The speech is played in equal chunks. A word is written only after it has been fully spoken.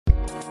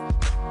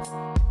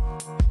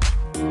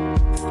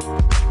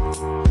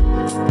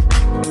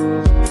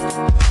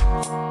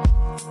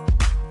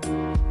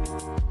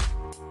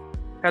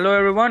Hello,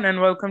 everyone,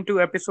 and welcome to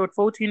episode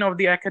 14 of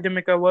the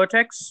Academica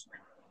Vertex.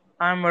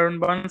 I'm Varun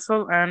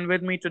Bansal, and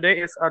with me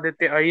today is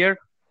Aditya Iyer.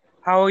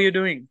 How are you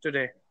doing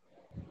today?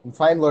 I'm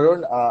fine,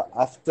 Varun.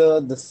 After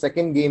the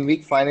second game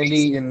week,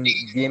 finally in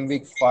game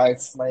week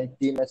 5, my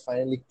team has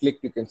finally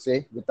clicked, you can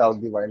say,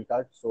 without the wild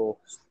card. So,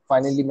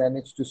 finally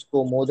managed to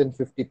score more than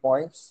 50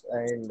 points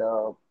and,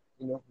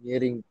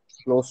 nearing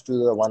close to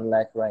the 1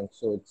 lakh rank.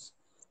 So,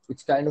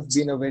 it's kind of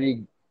been a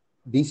very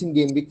decent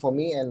game week for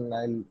me, and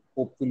I'm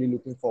hopefully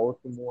looking forward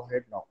to move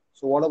ahead now.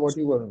 So, what about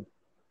you, Varun?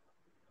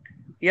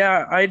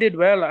 Yeah, I did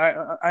well.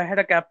 I had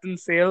a captain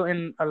fail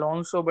in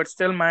Alonso, but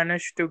still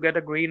managed to get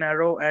a green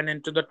arrow and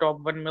into the top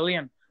 1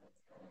 million.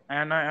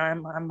 And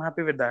I'm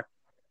happy with that.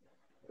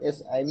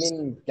 Yes, I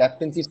mean,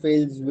 captaincy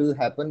fails will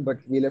happen, but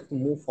we'll have to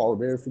move forward.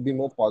 We have to be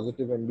more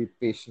positive and be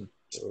patient.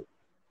 So,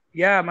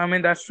 Yeah, I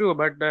mean, that's true,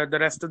 but the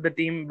rest of the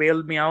team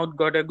bailed me out,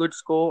 got a good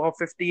score of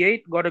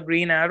 58, got a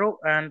green arrow,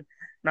 and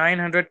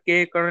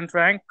 900k current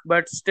rank.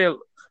 But still,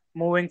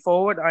 moving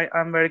forward,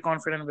 I'm very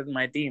confident with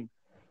my team.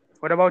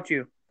 What about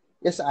you?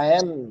 yes, I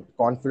am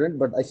confident,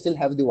 but I still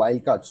have the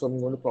wild card. So I'm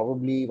going to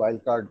probably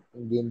wild card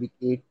in game week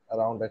 8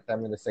 around that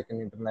time when the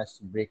second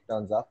international break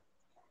turns up.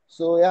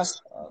 So yeah,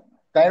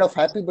 kind of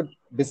happy but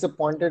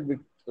disappointed with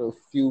a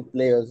few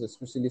players,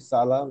 especially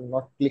Salah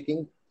not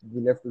clicking.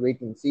 We'll have to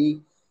wait and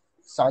see.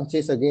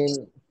 Sanchez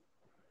again,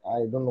 I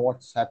don't know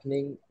what's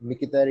happening.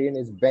 Mkhitaryan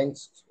is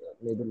benched,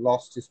 maybe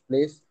lost his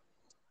place.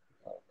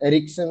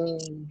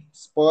 Ericsson,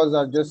 Spurs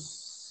are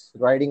just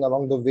riding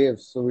along the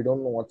waves, so we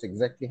don't know what's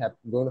exactly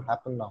going to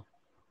happen now.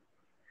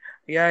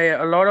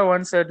 Yeah, a lot of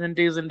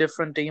uncertainties in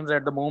different teams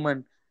at the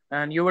moment.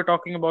 And you were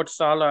talking about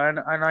Salah, and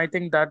I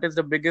think that is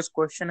the biggest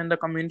question in the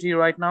community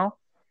right now,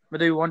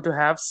 whether you want to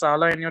have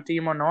Salah in your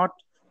team or not.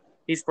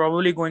 He's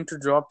probably going to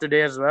drop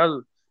today as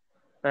well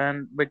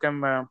and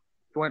become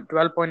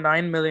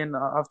 12.9 million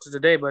after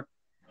today. But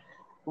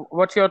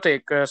what's your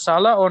take,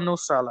 Salah or no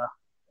Salah?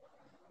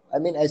 I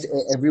mean, as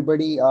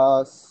everybody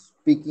are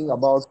speaking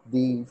about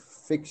the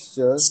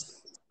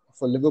fixtures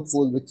for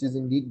Liverpool, which is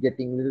indeed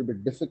getting a little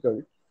bit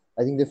difficult.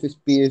 I think they face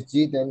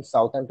PSG, then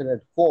Southampton at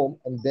home,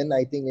 and then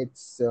I think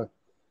it's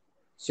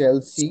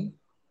Chelsea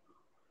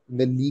in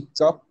the League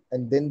Cup,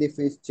 and then they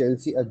face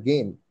Chelsea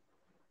again.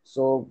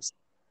 So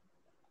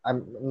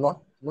I'm not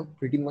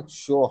pretty much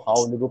sure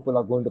how Liverpool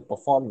are going to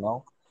perform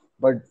now.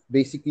 But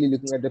basically,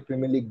 looking at the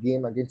Premier League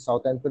game against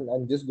Southampton,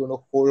 I'm just going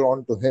to hold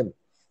on to him,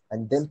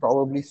 and then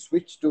probably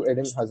switch to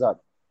Eden Hazard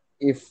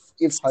if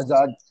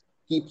Hazard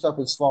keeps up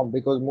his form,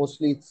 because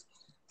mostly it's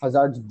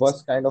Hazard's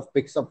bus kind of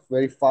picks up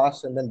very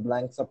fast and then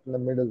blanks up in the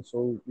middle.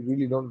 So we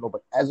really don't know.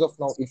 But as of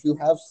now, if you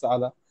have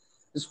Salah,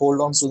 just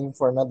hold on to him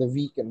for another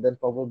week and then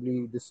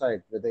probably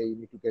decide whether you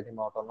need to get him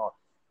out or not.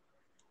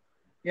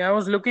 Yeah, I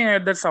was looking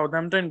at that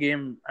Southampton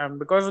game, and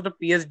because of the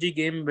PSG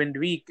game went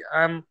week,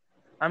 I'm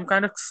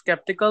kind of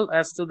skeptical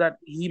as to that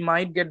he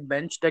might get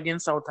benched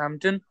against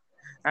Southampton,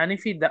 and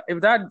if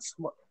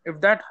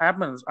that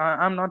happens,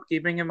 I'm not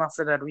keeping him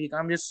after that week.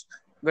 I'm just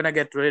gonna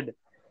get rid.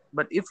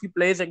 But if he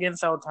plays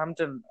against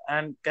Southampton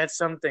and gets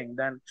something,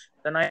 then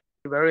I'm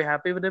very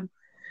happy with him.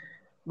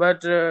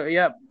 But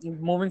yeah,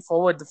 moving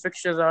forward, the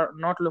fixtures are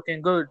not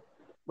looking good.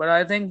 But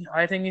I think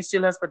he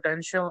still has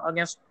potential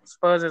against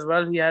Spurs as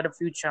well. He had a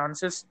few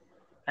chances,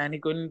 and he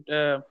couldn't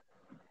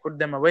put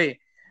them away.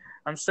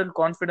 I'm still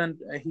confident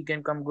he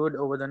can come good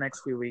over the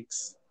next few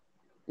weeks.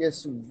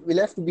 Yes, we'll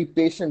have to be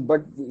patient,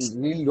 but we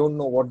really don't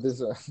know what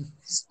this.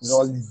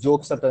 All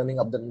jokes are turning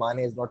up that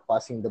Mane is not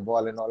passing the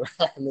ball and all.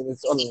 I mean,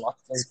 it's all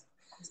nonsense.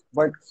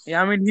 But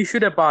Yeah, I mean he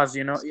should have passed.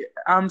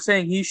 I'm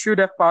saying he should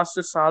have passed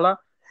to Salah.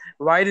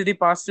 Why did he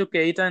pass to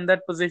Keita in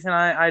that position?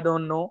 I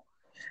don't know.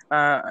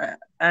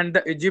 And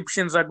the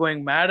Egyptians are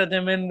going mad at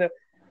him in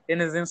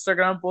his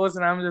Instagram post,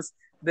 and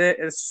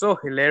it's so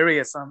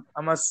hilarious.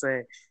 I must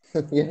say.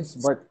 yes,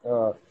 but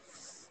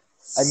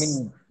I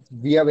mean,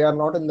 we are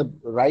not in the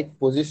right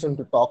position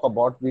to talk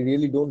about. We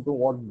really don't know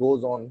what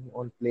goes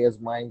on players'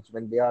 minds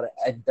when they are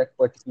at that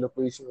particular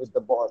position with the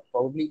ball.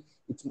 Probably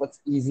it's much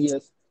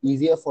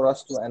easier for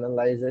us to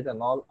analyze it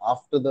and all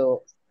after the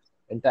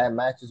entire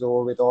match is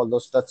over with all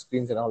those touch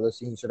screens and all the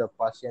scenes should have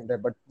passed here and there.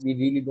 But we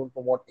really don't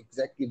know what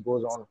exactly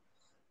goes on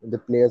in the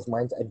players'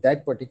 minds at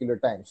that particular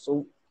time.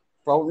 So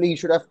probably he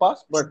should have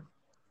passed, but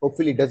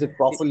hopefully he does it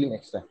properly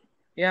next time.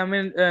 Yeah, I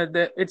mean,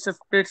 it's a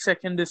split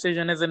second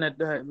decision, isn't it?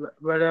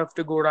 Whether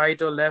to go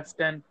right or left,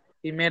 and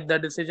he made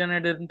that decision. It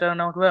didn't turn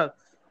out well.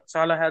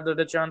 Salah had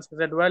the chances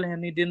as well,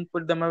 and he didn't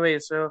put them away.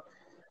 So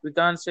we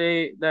can't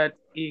say that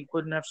he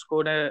couldn't have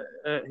scored.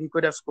 He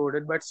could have scored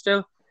it, but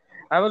still,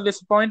 I was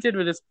disappointed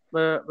with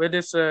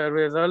this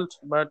result.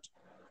 But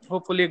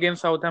hopefully,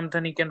 against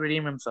Southampton, he can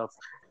redeem himself.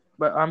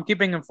 But I'm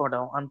keeping him for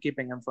now. I'm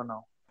keeping him for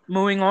now.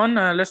 Moving on,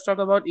 let's talk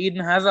about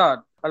Eden Hazard.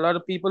 A lot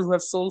of people who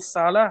have sold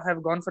Salah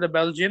have gone for the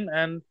Belgian,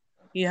 and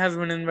he has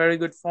been in very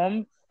good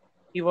form.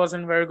 He was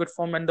in very good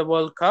form in the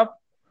World Cup,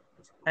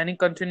 and he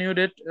continued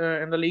it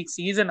in the league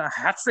season. A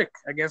hat trick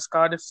against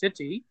Cardiff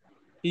City.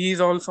 He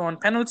is also on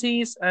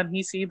penalties, and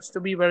he seems to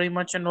be very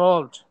much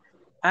involved.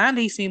 and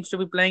he seems to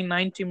be playing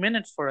 90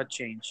 minutes for a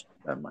change.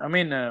 I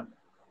mean,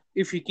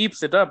 if he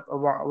keeps it up,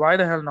 why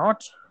the hell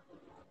not?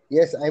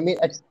 Yes, I mean,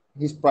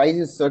 his price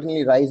is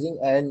certainly rising,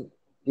 and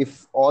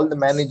if all the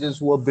managers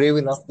who are brave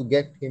enough to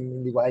get him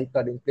in the wild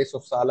card in place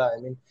of Salah,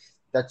 I mean,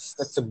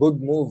 that's a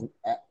good move.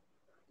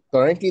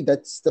 Currently,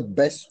 that's the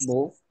best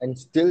move, and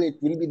still it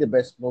will be the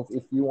best move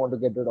if you want to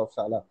get rid of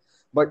Salah.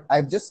 But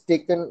I've just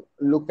taken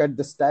a look at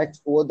the stats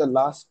over the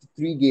last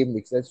 3 game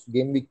weeks. That's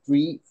game week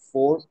 3,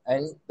 4,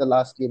 and the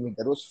last game week.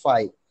 That was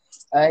 5.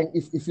 And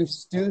if you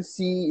still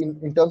see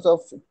in terms of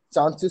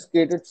chances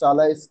created,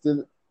 Salah is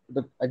still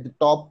at the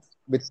top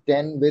with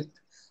 10, with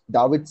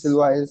David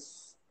Silva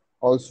is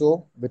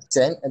also with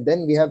 10. And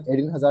then we have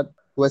Eden Hazard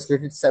who has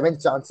created 7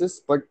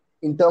 chances. But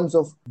in terms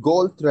of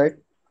goal threat,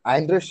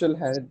 Andre Schell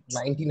had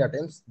 19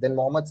 attempts, then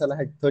Mohamed Salah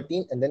had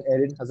 13, and then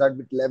Eden Hazard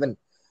with 11.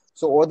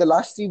 So over the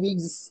last 3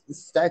 weeks,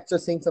 stats are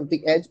saying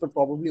something else, but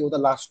probably over the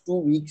last 2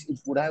 weeks, it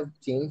would have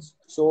changed.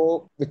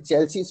 So with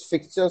Chelsea's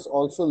fixtures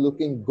also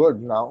looking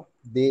good now,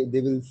 they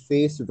will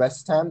face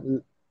West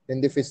Ham,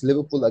 then they face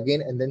Liverpool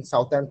again, and then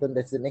Southampton.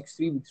 That's the next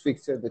 3 weeks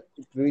fixture. That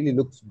it really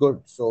looks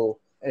good. So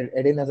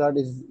Eden Hazard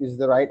is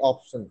the right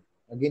option.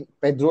 Again,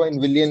 Pedro and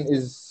Willian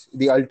is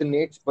the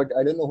alternates, but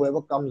I don't know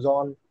whoever comes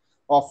on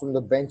off from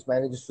the bench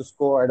manages to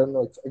score. I don't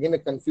know. It's again a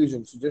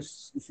confusion. So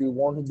just if you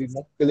want to be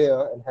more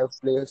clear and have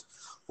players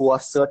who are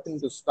certain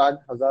to start,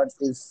 Hazard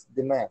is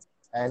the man.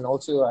 And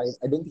also, I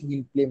don't think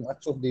he'll play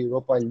much of the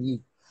Europa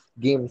League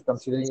games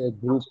considering a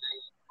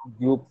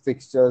group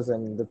fixtures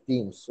and the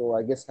teams. So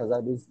I guess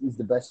Hazard is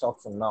the best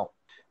option now.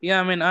 Yeah,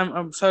 I mean,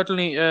 I'm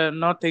certainly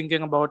not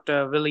thinking about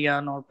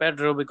Willian or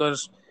Pedro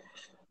because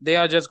they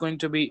are just going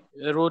to be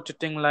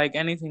rotating like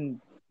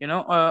anything.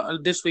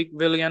 This week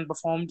Willian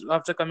performed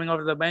after coming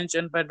out of the bench,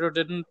 and Pedro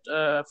didn't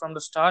from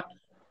the start.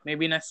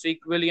 Maybe next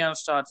week Willian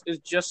starts. It's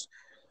just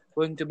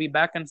going to be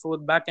back and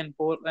forth,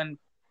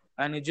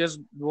 and you just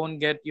won't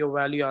get your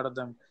value out of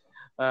them.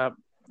 Uh,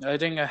 I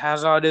think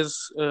Hazard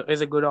is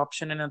a good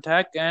option in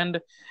attack,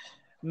 and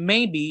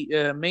maybe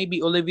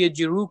Olivier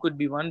Giroud could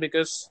be one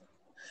because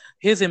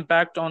his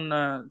impact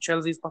on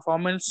Chelsea's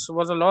performance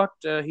was a lot.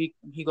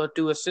 He got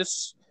 2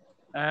 assists,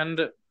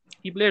 and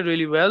he played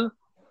really well.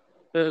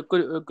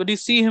 Could you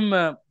see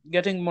him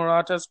getting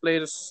Morata's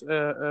place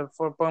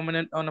for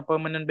permanent on a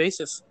permanent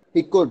basis?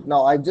 He could.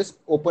 Now, I just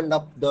opened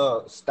up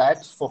the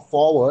stats for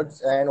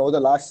forwards, and over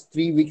the last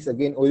 3 weeks,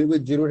 again, Olivier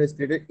Giroud has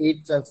created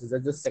 8 chances.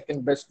 That's the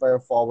second best by a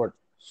forward.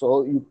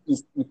 So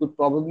you could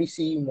probably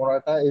see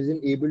Morata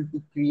isn't able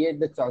to create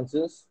the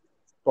chances,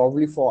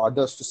 probably for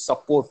others to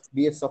support,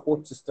 be a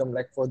support system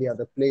like for the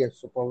other players.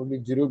 So probably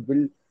Giroud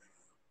will,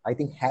 I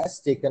think, has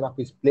taken up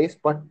his place,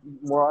 but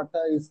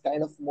Morata is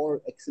kind of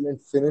more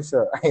excellent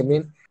finisher. I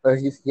mean,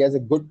 he has a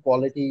good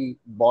quality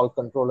ball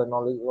control and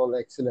all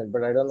excellent,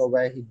 but I don't know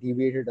where he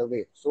deviated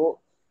away. So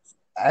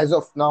as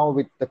of now,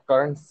 with the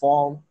current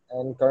form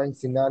and current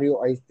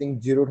scenario, I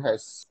think Giroud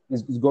is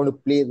going to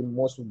play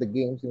most of the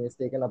games and has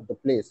taken up the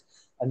place,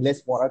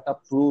 unless Morata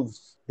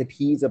proves that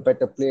he is a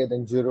better player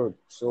than Giroud.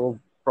 So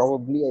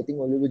probably, I think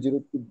Olivier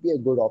Giroud could be a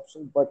good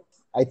option, but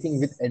I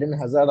think with Eden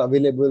Hazard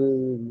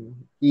available,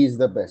 he is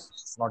the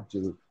best, not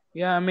Giroud.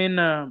 Yeah, I mean,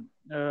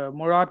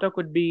 Morata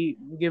could be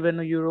given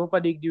a Europa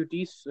League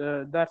duties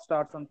that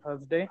starts on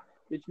Thursday,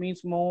 which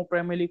means more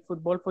Premier League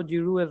football for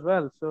Giroud as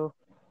well. So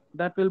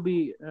that will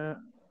be uh,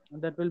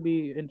 that will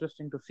be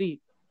interesting to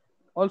see.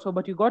 Also,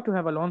 but you got to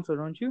have Alonso,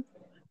 don't you?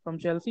 From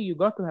Chelsea, you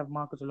got to have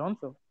Marcus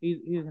Alonso. He's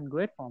in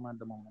great form at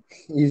the moment.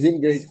 He's in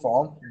great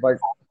form, but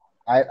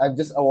I've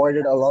just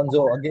avoided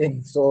Alonso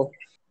again. So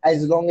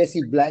as long as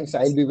he blanks,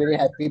 I'll be very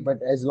happy.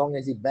 But as long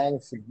as he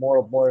banks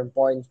more and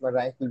points, my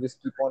rank will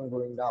just keep on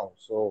going down.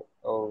 So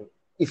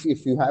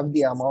if you have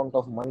the amount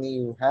of money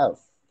you have,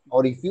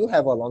 or if you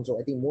have Alonso,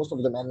 I think most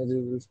of the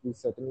managers will be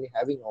certainly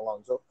having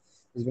Alonso.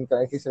 He's been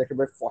currently selected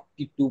by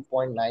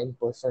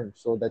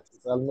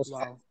 42.9%.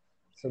 Wow.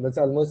 So that's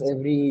almost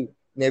every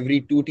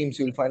 2 teams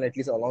you'll find at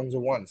least Alonso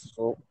once.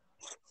 So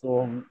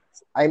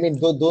I mean,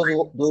 those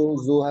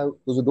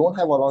who don't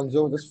have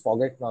Alonso, just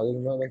forget now. There's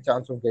no even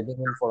chance of getting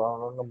him for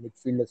around a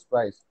midfielder's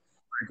price.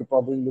 You could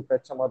probably look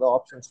at some other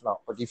options now.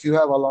 But if you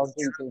have Alonso,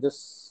 you can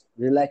just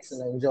relax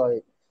and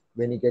enjoy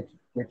when you get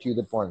you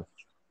the point.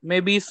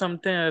 Maybe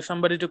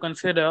somebody to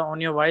consider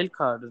on your wild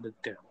card,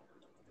 Aditya.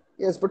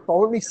 Yes, but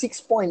probably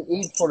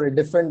 6.8 for a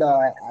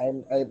defender.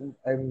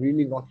 I'm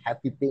really not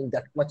happy paying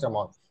that much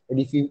amount. And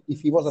if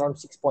he was around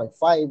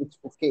 6.5, it's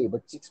okay.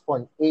 But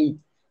 6.8,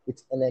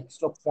 it's an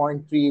extra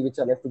point 3 which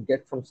I'll have to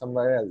get from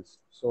somewhere else.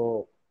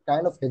 So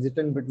kind of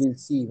hesitant, but we'll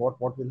see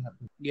what will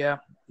happen. Yeah,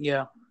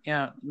 yeah,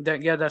 yeah.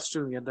 That's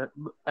true. Yeah, that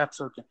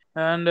absolutely.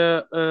 And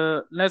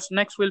let's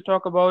next we'll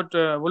talk about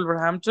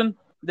Wolverhampton.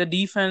 The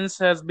defense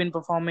has been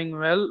performing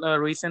well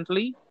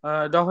recently.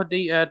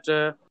 Doherty at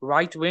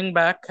right wing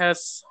back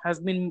has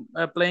been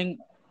playing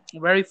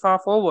very far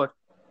forward.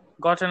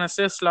 Got an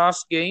assist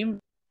last game,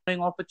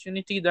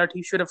 opportunity that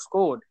he should have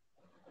scored.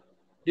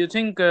 Do you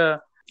think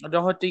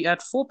Doherty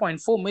at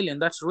 4.4 million?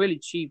 That's really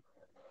cheap.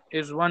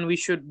 Is one we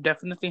should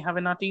definitely have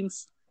in our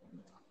teams.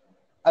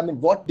 I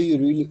mean, what do you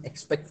really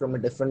expect from a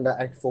defender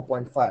at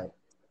 4.5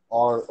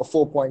 or a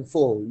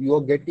 4.4?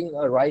 You're getting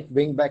a right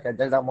wing back at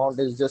that amount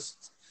is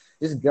just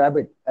grab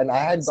it. And I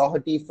had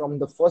Doherty from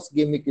the first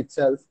game week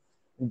itself.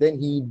 Then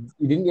he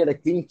didn't get a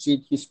clean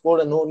sheet. He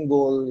scored an own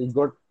goal. He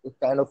got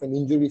kind of an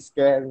injury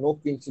scare. No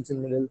clean sheets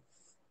in the middle.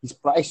 His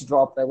price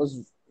dropped. I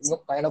was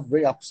kind of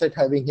very upset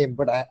having him.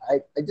 But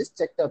I just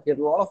checked up. He had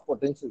a lot of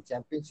potential.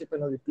 Championship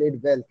and he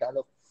played well. Kind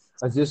of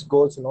assist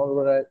goals and all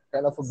were at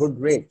kind of a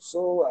good rate.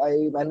 So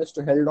I managed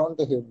to hold on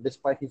to him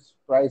despite his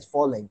price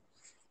falling.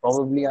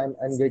 Probably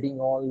I'm getting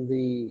all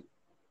the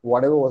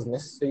whatever was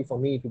necessary for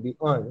me to be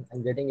earned.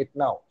 I'm getting it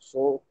now.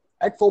 So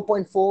at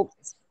 4.4,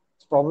 it's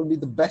probably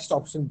the best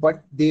option.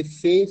 But they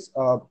face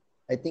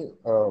I think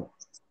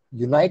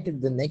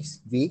United the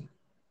next week,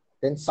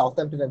 then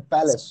Southampton and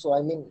Palace. So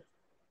I mean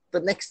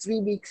the next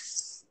 3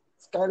 weeks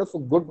it's kind of a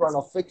good run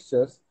of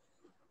fixtures,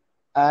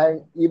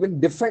 and even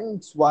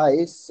defense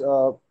wise,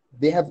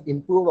 they have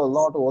improved a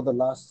lot over the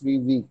last 3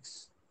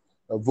 weeks.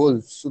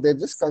 Wolves, so they've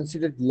just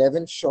considered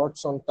 11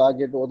 shots on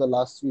target over the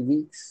last 3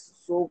 weeks.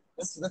 So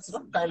that's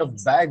not kind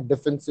of bad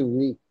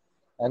defensively,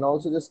 and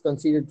also just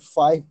conceded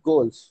 5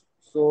 goals.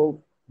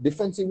 So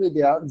defensively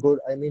they are good.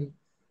 I mean,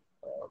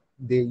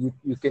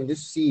 you can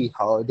just see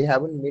how they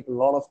haven't made a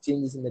lot of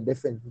changes in the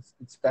defense.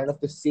 It's kind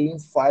of the same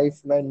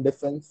 5-man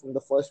defense from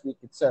the first week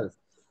itself.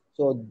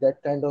 So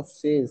that kind of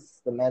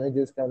says the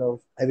manager is kind of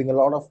having a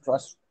lot of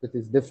trust with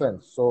his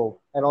defense.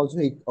 So and also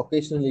he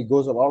occasionally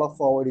goes a lot of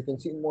forward. You can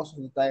see most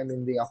of the time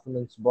in the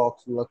opponent's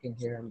box looking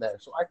here and there.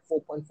 So at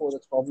 4.4,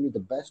 that's probably the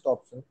best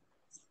option.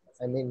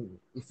 I mean,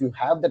 if you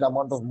have that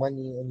amount of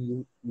money and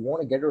you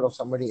want to get rid of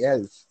somebody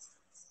else,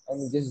 I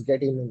mean, just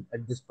get him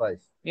at this price.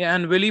 Yeah,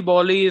 and Willy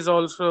Bolly is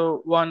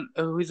also one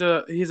he's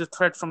a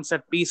threat from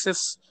set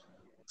pieces.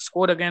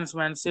 Scored against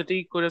Man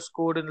City, could have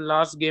scored in the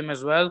last game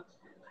as well.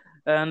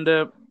 And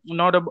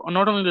not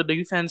only the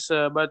defense,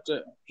 but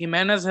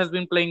Jimenez has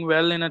been playing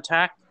well in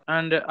attack.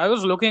 And I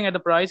was looking at the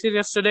prices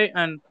yesterday,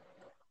 and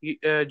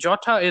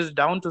Jota is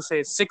down to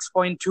say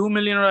 6.2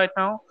 million right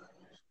now.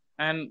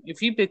 And if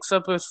he picks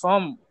up his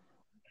form,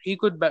 he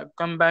could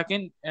come back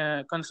in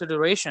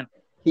consideration.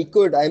 He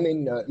could. I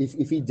mean,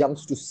 if he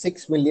jumps to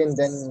 6 million,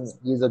 then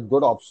he's a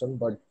good option.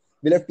 But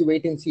we'll have to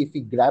wait and see if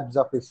he grabs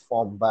up his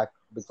form back,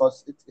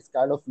 because it's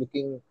kind of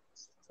looking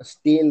a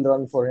stale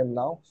run for him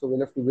now. So we'll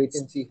have to wait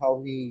and see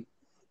how he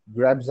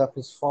grabs up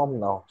his form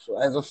now.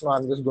 So as of now,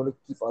 I'm just going to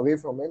keep away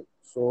from him.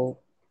 So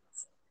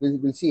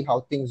we'll see how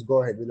things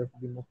go ahead. We'll have to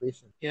be more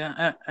patient.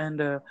 Yeah,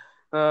 and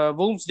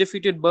Wolves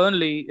defeated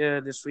Burnley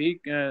this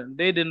week.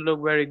 They didn't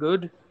look very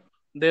good.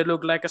 They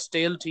look like a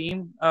stale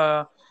team,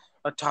 a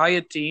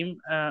tired team,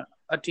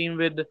 a team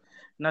with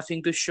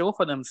nothing to show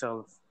for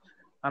themselves.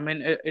 I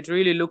mean, it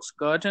really looks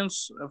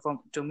curtains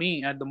to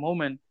me at the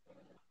moment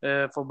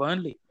for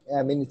Burnley.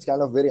 I mean, it's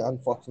kind of very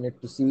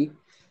unfortunate to see.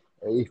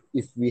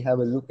 If we have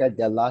a look at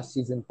their last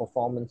season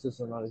performances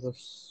and all, it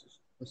was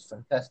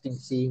fantastic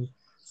seeing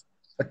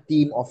a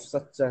team of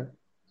such a,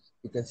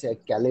 you can say, a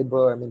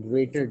caliber. I mean,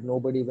 rated.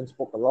 Nobody even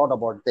spoke a lot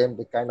about them.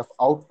 They kind of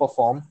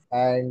outperform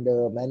and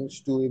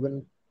managed to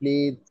even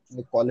play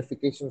the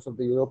qualifications of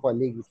the Europa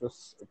League, which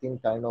was, I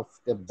think, kind of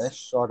their best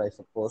shot, I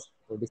suppose,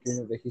 for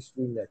declaring the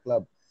history in their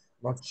club.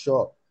 Not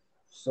sure.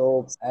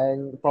 So,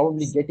 and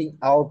probably getting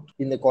out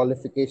in the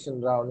qualification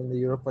round in the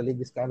Europa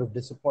League is kind of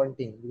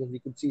disappointing, because we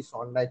could see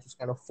Sondheim is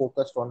kind of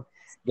focused on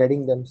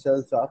getting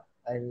themselves up.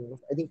 And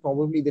I think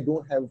probably they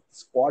don't have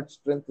squad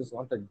strength is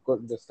not that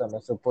good this time. I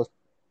suppose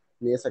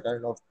players are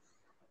kind of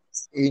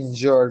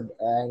injured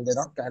and they're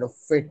not kind of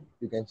fit.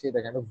 You can say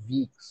they're kind of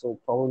weak. So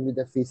probably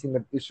they're facing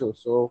that issue.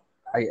 So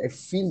I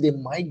feel they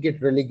might get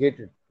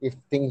relegated if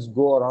things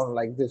go around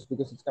like this,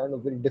 because it's kind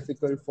of very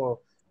difficult for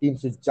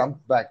teams to jump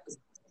back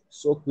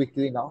so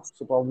quickly now.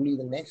 So probably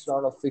the next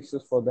round of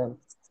fixtures for them,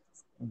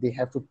 they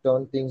have to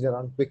turn things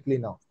around quickly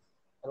now.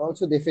 And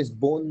also they face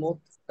Bournemouth,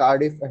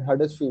 Cardiff, and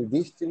Huddersfield.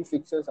 These three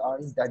fixtures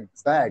aren't that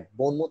bad.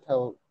 Bournemouth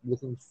have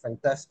looking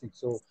fantastic,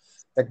 so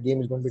that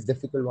game is going to be a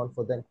difficult one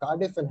for them.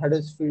 Cardiff and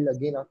Huddersfield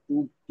again are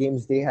two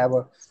games they have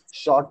a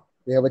shot.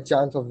 They have a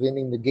chance of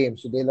winning the game,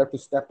 so they'll have to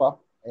step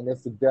up and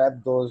have to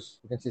grab those,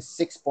 you can say,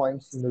 6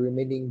 points in the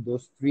remaining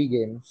those 3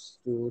 games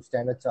to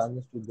stand a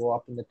chance to go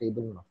up in the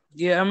table now.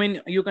 Yeah, I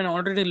mean, you can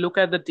already look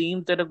at the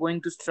teams that are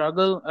going to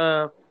struggle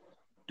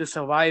to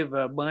survive.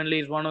 Burnley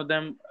is one of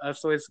them.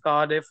 So is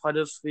Cardiff,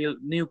 Huddersfield,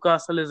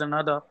 Newcastle is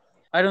another.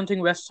 I don't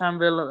think West Ham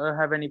will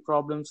have any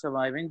problem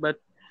surviving, but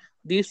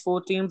these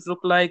four teams look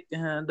like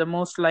the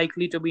most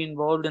likely to be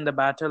involved in the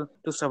battle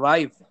to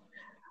survive.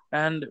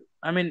 And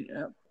I mean,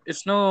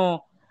 it's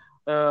no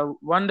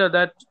wonder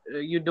that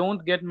you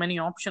don't get many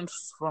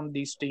options from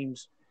these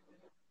teams.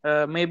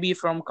 Maybe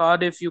from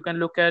Cardiff, you can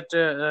look at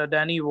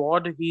Danny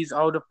Ward. He's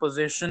out of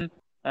position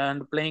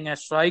and playing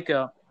as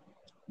striker.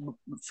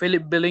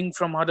 Philip Billing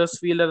from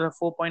Huddersfield as a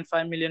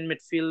 4.5 million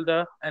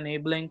midfielder,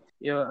 enabling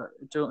you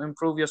to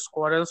improve your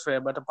squad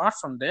elsewhere. But apart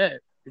from that,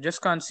 You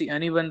just can't see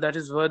anyone that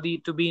is worthy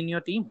to be in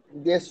your team.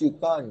 Yes, you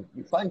can't.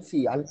 You can't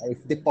see.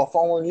 If they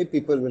perform, only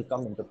people will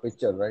come into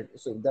picture, right?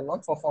 So if they're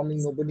not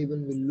performing, nobody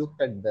even will look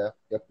at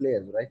their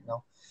players right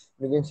now.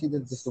 You can see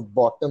that just the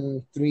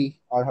bottom three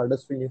are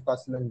Huddersfield,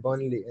 Newcastle, and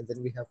Burnley, and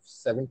then we have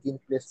 17th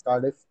place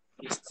Cardiff,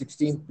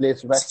 16th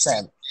place West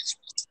Ham.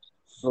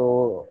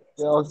 So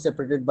they're all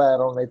separated by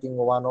around, I think,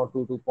 1 or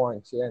 2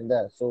 points here and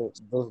there. So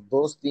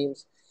those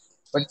teams,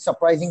 but it's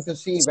surprising to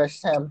see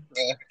West Ham.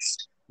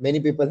 Many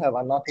people have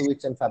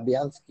Anatovic and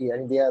Fabianski,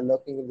 and they are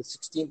lurking in the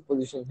 16th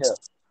position here.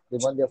 They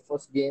won their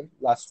first game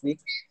last week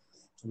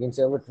against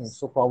Everton,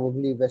 so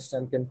probably West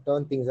Ham can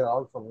turn things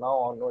around from now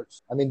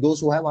onwards. I mean, those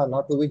who have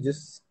Anatovic,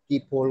 just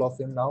keep hold of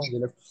him now.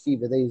 We'll have to see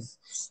whether he's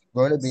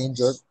going to be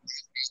injured.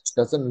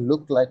 Doesn't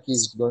look like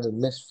he's going to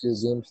miss few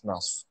games now.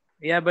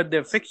 Yeah, but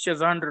their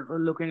fixtures aren't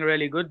looking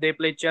really good. They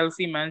play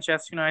Chelsea,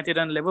 Manchester United,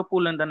 and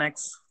Liverpool in the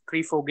next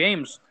 3-4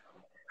 games.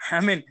 I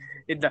mean,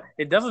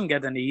 it doesn't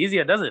get any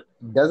easier, does it?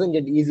 It doesn't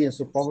get easier,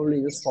 so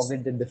probably just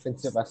forget the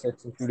defensive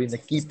assets, including the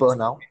keeper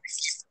now.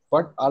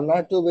 But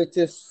Arnautovic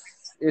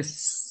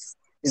is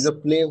a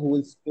player who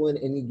will score in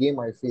any game,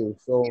 I feel.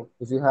 So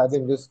if you have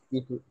him, just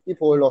keep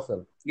hold of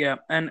him. Yeah,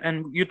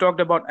 and you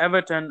talked about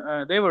Everton.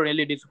 They were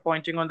really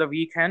disappointing on the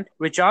weekend.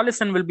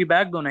 Richarlison will be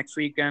back though next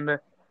week, and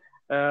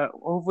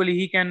hopefully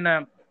he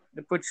can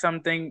put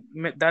something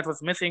that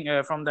was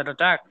missing from that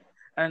attack.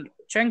 And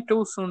Cheng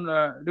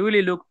Tosun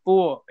really looked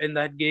poor in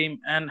that game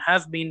and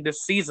has been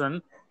this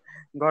season.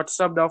 Got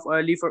subbed off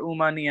early for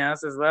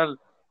Umanias as well.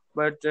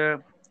 But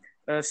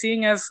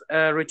seeing as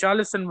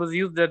Richarlison was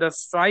used as a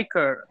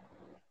striker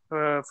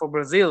for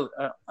Brazil,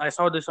 I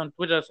saw this on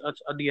Twitter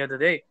the other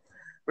day.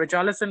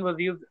 Richarlison was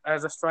used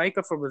as a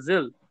striker for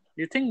Brazil.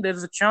 Do you think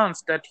there's a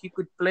chance that he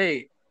could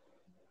play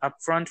up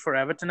front for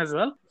Everton as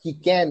well? He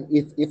can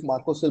if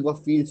Marco Silva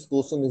feels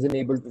Tosun isn't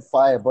able to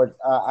fire, but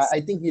I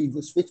think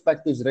he'll switch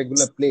back to his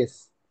regular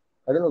place.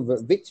 I don't know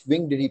which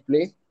wing did he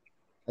play.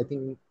 I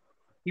think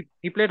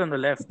he played on the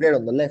left. He played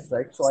on the left,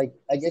 right? So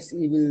I guess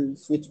he will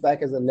switch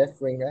back as a left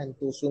winger, and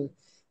Tosun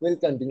will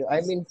continue. I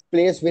mean,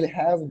 players will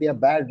have their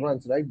bad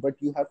runs, right? But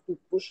you have to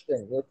push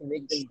them. You have to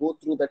make them go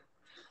through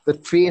the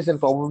phase and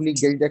probably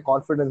get their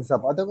confidence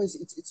up. Otherwise,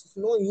 it's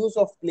no use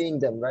of playing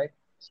them, right?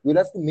 You'll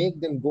have to make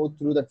them go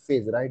through that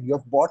phase, right?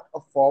 You've bought a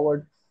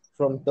forward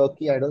from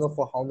Turkey, I don't know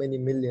for how many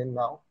million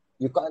now.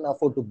 You can't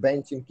afford to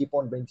bench him, keep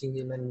on benching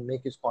him, and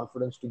make his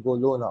confidence to go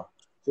low now.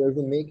 So if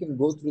you make him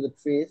go through that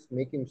phase,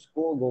 make him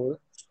score goal,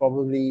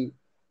 probably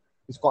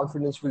his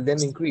confidence will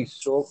then increase.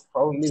 So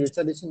probably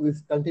Richarlison will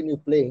continue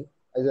playing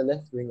as a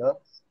left winger,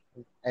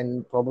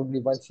 and probably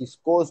once he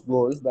scores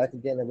goals, back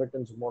again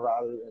Everton's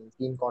morale and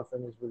team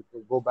confidence will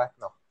go back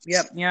now.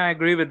 Yeah, I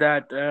agree with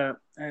that.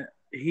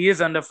 He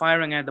is under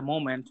firing at the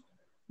moment,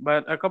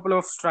 but a couple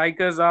of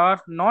strikers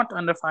are not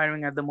under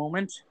firing at the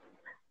moment.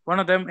 One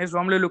of them is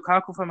Romelu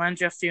Lukaku for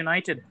Manchester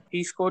United.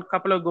 He scored a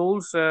couple of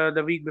goals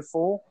the week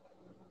before,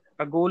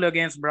 a goal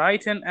against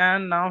Brighton,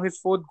 and now his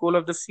fourth goal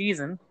of the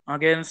season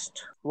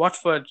against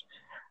Watford.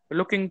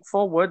 Looking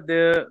forward,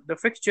 the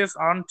fixtures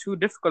aren't too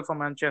difficult for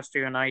Manchester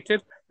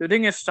United. Do you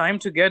think it's time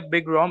to get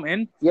Big Rom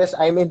in? Yes,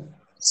 I mean,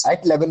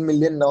 at 11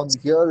 million now,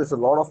 here is a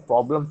lot of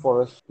problem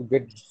for us to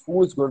get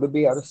who is going to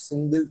be our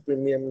single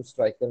premium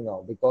striker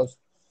now, because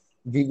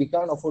we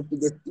can't afford to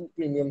get two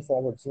premium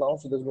forwards now,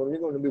 so there's only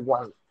going to be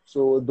one.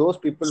 So those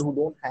people who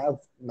don't have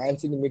Man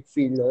City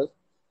midfielders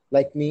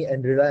like me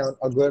and rely on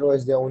Aguero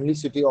as their only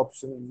City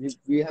option,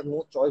 we have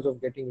no choice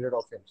of getting rid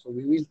of him. So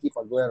we will keep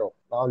Aguero.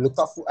 Now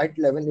Lukaku at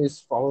 11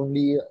 is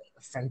probably a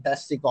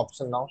fantastic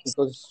option now,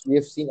 because we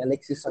have seen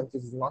Alexis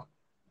Sanchez is not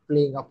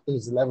playing up to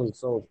his level.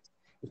 So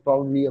it's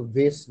probably a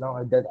waste now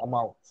at that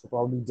amount. So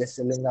probably just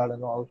selling out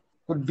and all.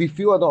 Could be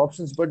few other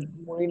options, but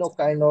Mourinho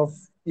kind of,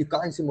 you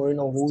can't see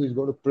Mourinho who is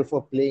going to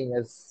prefer playing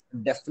as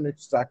definite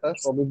starter.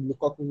 Probably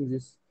Lukaku is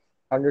his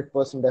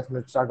 100%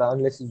 definite starter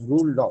unless he's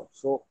ruled out.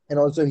 So, and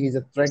also he's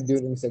a threat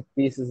during set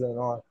pieces and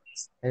all.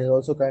 And he's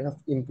also kind of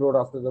improved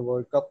after the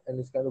World Cup and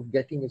is kind of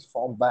getting his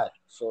form back.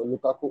 So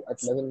Lukaku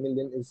at 11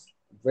 million is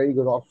a very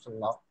good option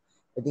now.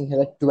 I think he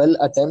had 12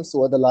 attempts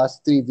over the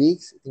last 3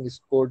 weeks. I think he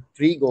scored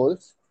 3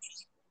 goals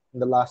in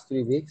the last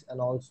 3 weeks,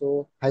 and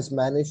also has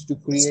managed to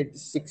create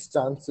 6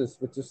 chances,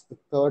 which is the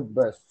third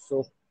best.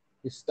 So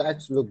his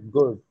stats look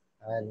good.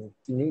 And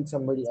if you need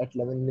somebody at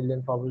 11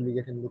 million, probably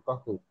get him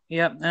Lukaku.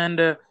 Yeah,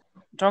 and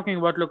talking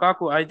about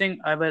Lukaku, I think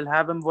I will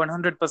have him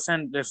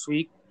 100% this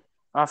week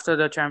after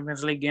the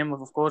Champions League game,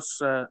 of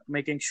course,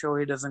 making sure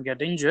he doesn't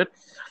get injured.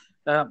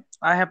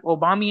 I have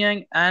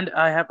Aubameyang and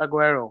I have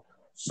Aguero.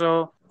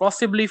 So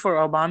possibly for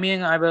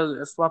Aubameyang, I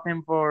will swap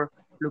him for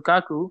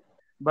Lukaku.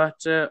 But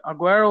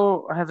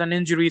Aguero has an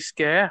injury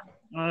scare.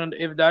 And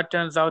if that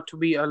turns out to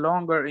be a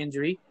longer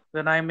injury,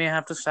 then I may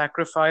have to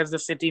sacrifice the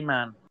City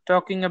man.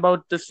 Talking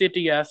about the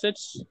City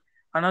assets,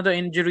 another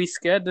injury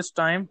scare this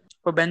time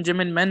for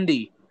Benjamin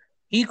Mendy.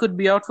 He could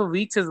be out for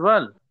weeks as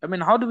well. I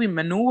mean, how do we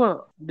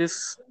maneuver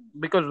this?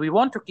 Because we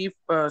want to keep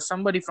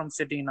somebody from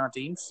City in our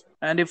teams,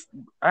 and if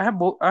I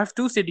have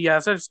 2 City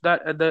assets,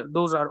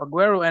 those are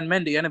Aguero and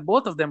Mendy, and if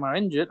both of them are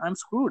injured, I'm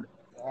screwed.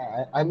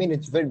 I mean,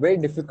 it's very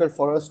difficult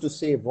for us to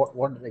say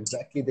what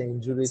exactly the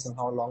injuries and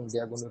how long they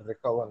are going to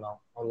recover now,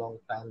 how long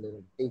time they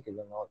will take it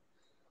and all.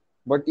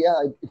 But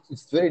yeah,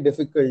 it's very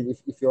difficult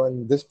if you're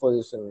in this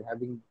position,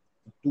 having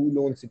two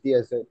lone city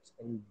assets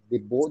and they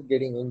both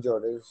getting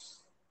injured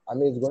is, I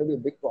mean, it's going to be a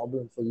big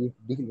problem for you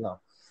to deal now.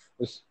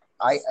 Because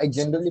I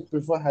generally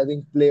prefer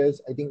having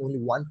players. I think only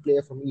one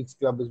player from each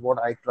club is what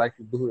I try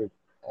to do it,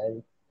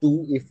 and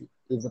two if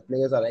the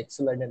players are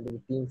excellent and the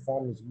team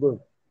form is good.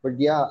 But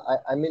yeah,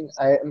 I mean,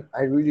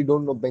 I really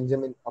don't know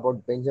Benjamin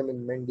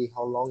Mendy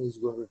how long he's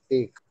going to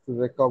take to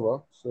recover.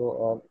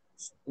 So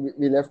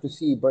we'll have to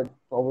see. But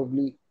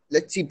probably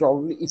let's see.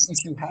 Probably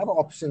if you have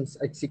options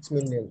at 6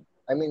 million,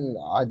 I mean,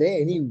 are there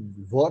any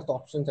worth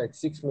options at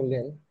 6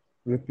 million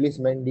to replace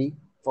Mendy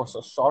for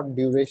a short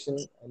duration?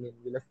 I mean,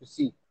 we'll have to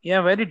see.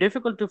 Yeah, very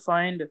difficult to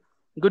find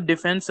good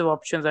defensive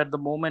options at the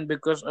moment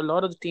because a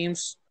lot of the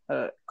teams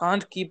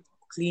can't keep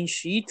clean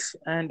sheets,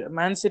 and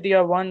Man City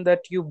are one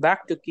that you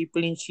back to keep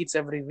clean sheets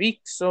every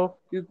week. So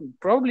you're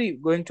probably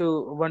going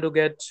to want to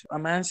get a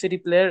Man City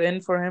player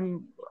in for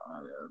him,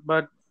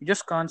 but you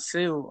just can't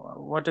say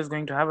what is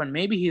going to happen.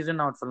 Maybe he's in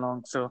out for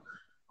long. So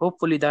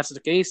hopefully that's the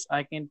case.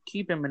 I can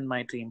keep him in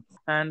my team.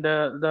 And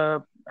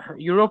the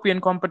European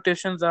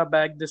competitions are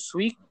back this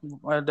week,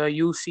 the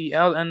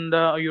UCL and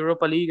the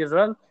Europa League as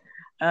well.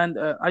 And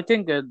I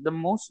think the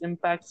most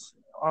impacts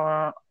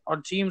on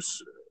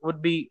teams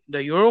would be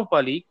the Europa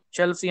League.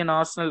 Chelsea and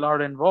Arsenal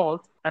are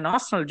involved, and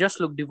Arsenal just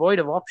look devoid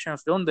of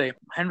options, don't they?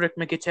 Henrik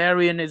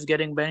Mkhitaryan is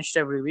getting benched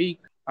every week.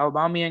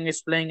 Aubameyang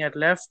is playing at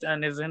left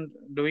and isn't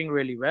doing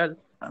really well.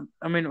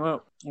 I mean,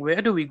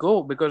 where do we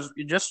go? Because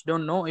you just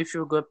don't know if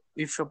your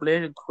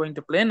player is going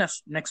to play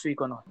next week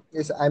or not.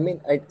 Yes, I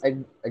mean,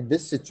 at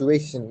this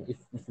situation, if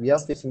we are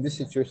facing this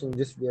situation,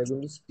 just we are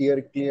going to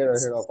steer clear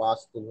ahead of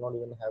Arsenal, not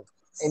even have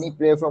any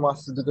player from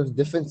Arsenal because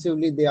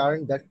defensively they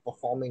aren't that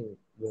performing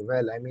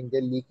well. I mean,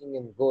 they're leaking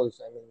in goals.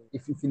 I mean,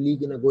 if you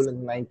leak in a goal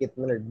in the 90th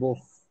minute,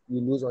 both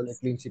you lose all your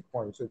clean sheet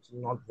points, so it's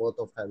not worth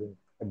of having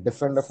a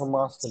defender from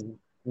Arsenal.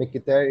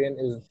 Mkhitaryan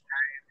is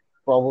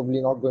probably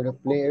not going to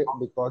play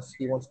because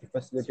he wants to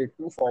facilitate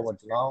two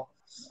forwards now.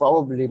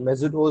 Probably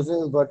Mesut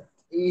Ozil, but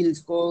he'll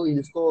score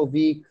a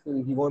week.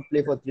 He won't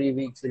play for 3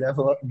 weeks. He'll have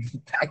a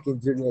back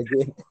injury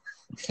again,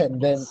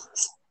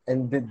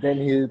 and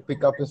then he'll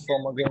pick up his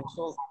form again.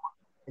 So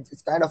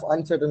it's kind of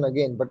uncertain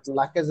again. But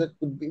Lacazette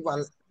could be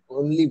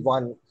only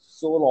one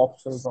sole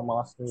option from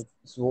Arsenal.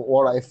 So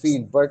what I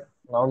feel. But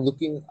now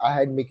looking, I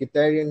had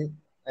Mkhitaryan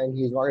and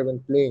he's not even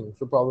playing.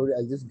 So probably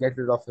I'll just get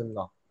rid of him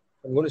now.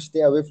 I'm going to stay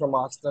away from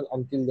Arsenal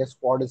until their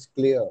squad is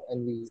clear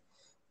and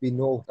we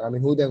know, I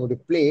mean, who they're going to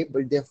play.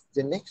 But their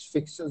next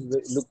fixtures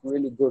look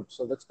really good,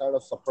 so that's kind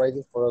of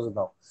surprising for us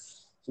now.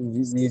 So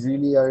we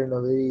really are in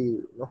a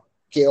very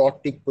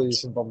chaotic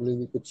position. Probably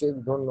we could say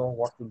we don't know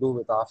what to do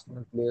with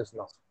Arsenal players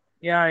now.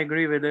 Yeah, I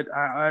agree with it.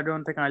 I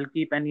don't think I'll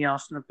keep any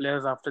Arsenal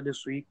players after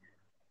this week.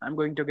 I'm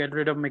going to get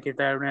rid of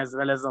Mkhitaryan as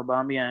well as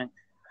Aubameyang,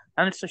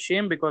 and it's a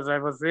shame because I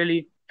was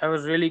really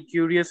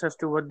curious as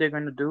to what they're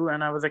going to do,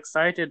 and I was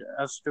excited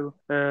as to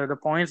the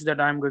points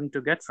that I'm going to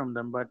get from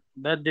them. But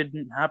that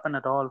didn't happen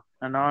at all,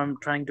 and now I'm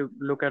trying to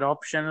look at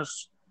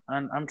options,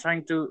 and I'm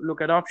trying to look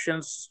at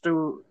options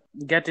to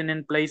get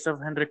in place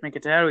of Henrik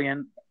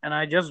Mkhitaryan, and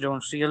I just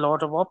don't see a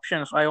lot of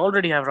options. I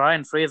already have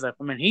Ryan Fraser.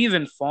 I mean, he's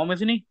in form,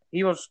 isn't he?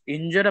 He was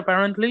injured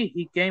apparently.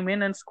 He came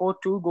in and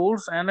scored 2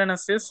 goals and an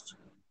assist.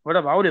 What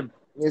about him?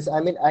 Yes,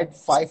 I mean at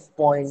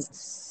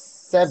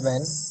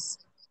 5.7,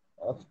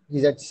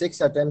 he's had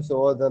 6 attempts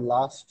over the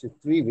last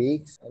 3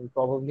 weeks and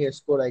probably has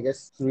scored, I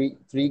guess,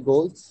 three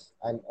goals.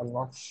 I'm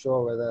not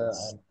sure whether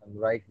I'm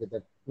right with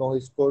it. No,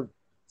 he scored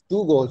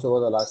 2 goals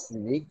over the last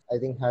 3 weeks. I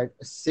think had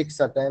 6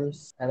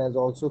 attempts and has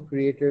also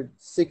created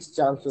 6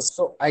 chances.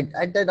 So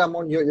at that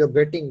amount, you're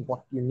getting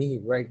what you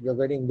need, right? You're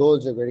getting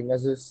goals, you're getting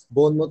assists.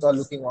 Bournemouth are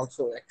looking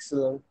also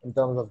excellent in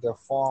terms of their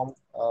form.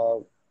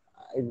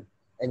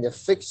 And the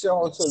fixture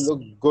also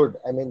looked good.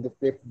 I mean, they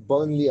play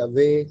Burnley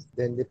away,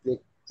 then they play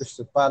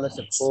Crystal Palace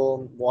at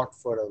home,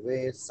 Watford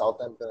away,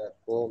 Southampton at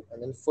home,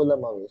 and then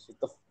Fulham away. So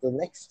the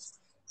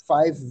next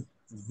 5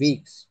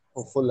 weeks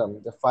for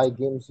Fulham, the 5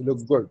 games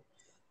look good.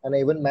 And I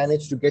even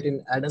managed to get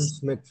in Adam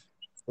Smith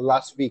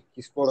last week.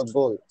 He scored a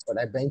goal, but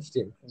I benched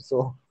him.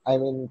 So, I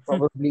mean,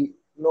 probably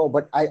no,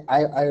 but I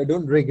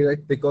don't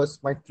regret because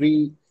my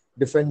three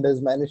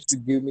defenders managed to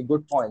give me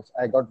good points.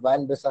 I got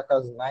Van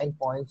Bissaka's 9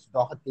 points,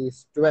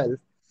 Doherty's 12,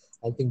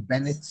 I think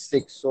Bennett's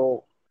 6.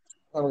 So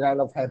I'm kind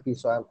of happy.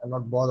 So I'm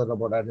not bothered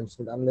about Adam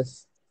Smith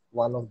unless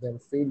one of them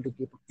failed to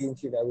keep a clean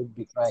sheet. I would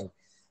be crying.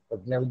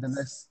 But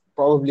nevertheless,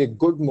 probably a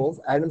good move.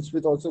 Adam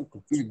Smith also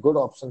could be a good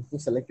option. He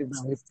selected by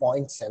only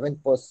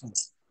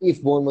 0.7%.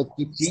 If Bournemouth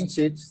keep clean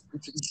sheets,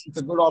 it's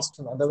a good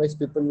option. Otherwise,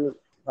 people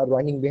are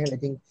running behind. I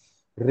think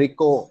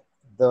Rico,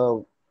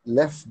 the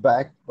left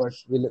back, but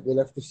we'll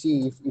have to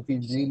see if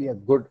he's really a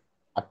good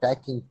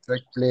attacking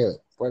threat player.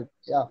 But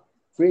yeah,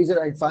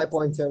 Fraser at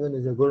 5.7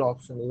 is a good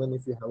option, even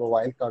if you have a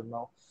wild card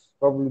now.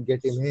 Probably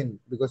get him in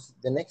because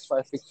the next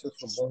 5 fixtures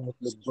for Bournemouth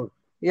look good.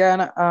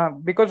 Yeah,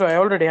 and because I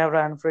already have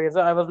Ryan Fraser,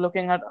 I was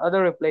looking at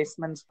other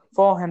replacements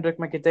for Henrik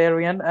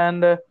Mkhitaryan,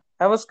 and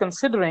I was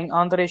considering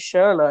Andre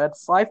Schürrle at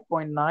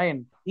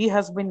 5.9. He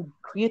has been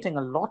creating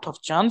a lot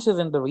of chances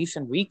in the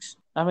recent weeks.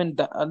 I mean,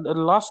 the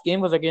last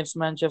game was against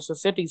Manchester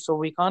City, so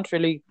we can't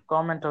really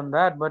comment on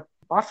that. But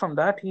apart from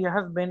that,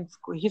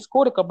 he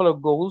scored a couple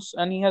of goals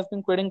and he has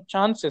been creating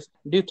chances.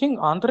 Do you think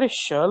Andre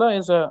Schürrle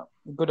is a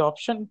good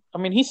option? I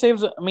mean, he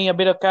saves me a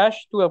bit of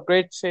cash to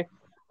upgrade, say,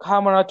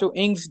 Kamara to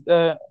Ings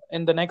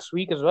in the next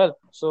week as well.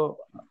 So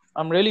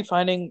I'm really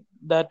finding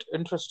that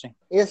interesting.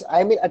 Yes,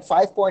 I mean at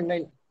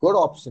 5.9, good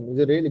option. Is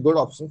a really good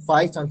option.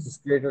 Five chances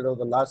created over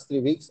the last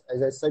 3 weeks.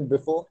 As I said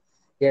before,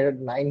 he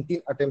had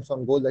 19 attempts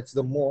on goal. That's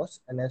the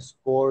most, and has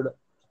scored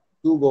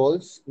 2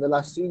 goals in the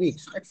last 3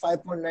 weeks. At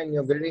 5.9,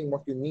 you're getting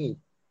what you need.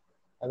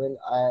 I mean,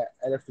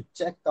 I'll have to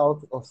check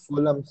out of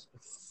Fulham's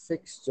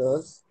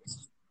fixtures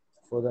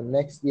for the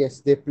next.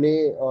 Yes, they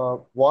play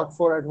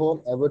Watford at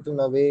home,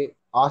 Everton away,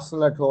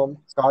 Arsenal at home,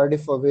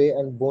 Cardiff away,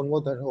 and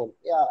Bournemouth at home.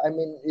 Yeah, I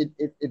mean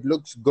it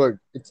looks good.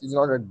 It's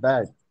not that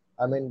bad.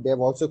 I mean they've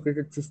also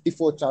created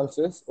 54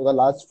 chances over the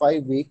last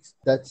 5 weeks.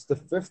 That's the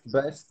fifth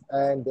best,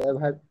 and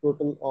they've had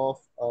total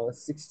of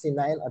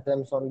 69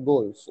 attempts on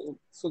goals.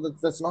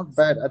 That's not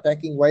bad.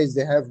 Attacking wise,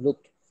 they have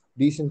looked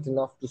decent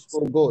enough to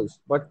score goals.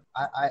 But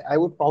I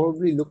would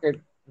probably look at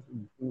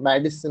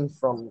Madison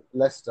from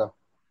Leicester.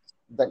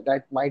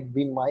 That might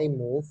be my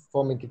move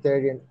for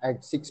Mkhitaryan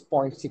at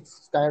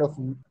 6.6.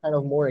 Kind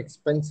of more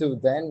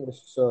expensive than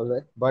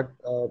Charlotte, but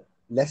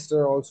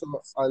Leicester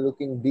also are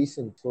looking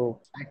decent. So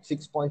at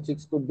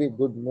 6.6 could be a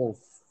good move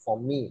for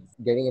me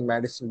getting in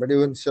Madison. But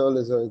even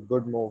Charlotte is a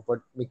good move. But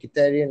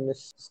Mkhitaryan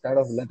is kind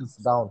of let us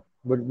down.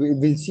 But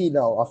we'll see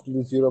now after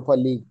this Europa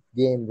League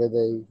game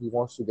whether he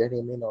wants to get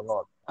him in or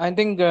not. I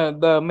think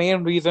the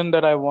main reason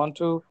that I want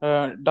to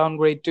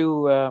downgrade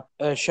to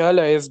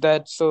Shala is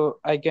that so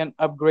I can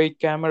upgrade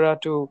camera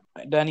to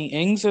Danny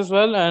Ings as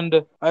well.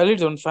 And I really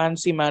don't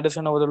fancy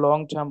Madison over the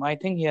long term. I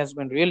think he has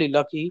been really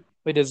lucky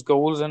with his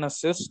goals and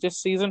assists this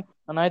season.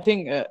 And I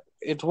think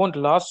it won't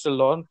last a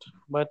lot.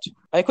 But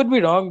I could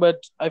be wrong,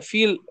 but I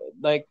feel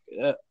like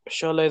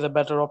Shala is a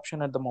better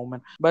option at the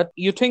moment. But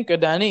you think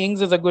Danny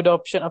Ings is a good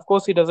option? Of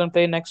course, he doesn't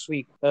play next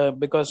week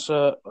because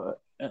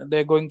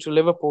they're going to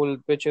Liverpool,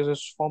 which is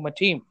his former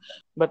team.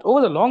 But over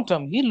the long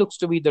term, he looks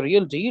to be the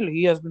real deal.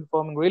 He has been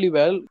performing really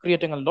well,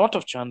 creating a lot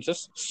of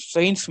chances.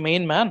 Saints'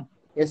 main man.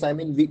 Yes, I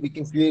mean we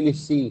can clearly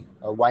see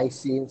why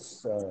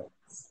Saints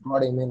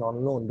brought him in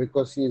on loan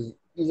because he's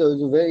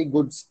a very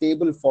good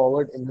stable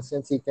forward in the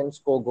sense he can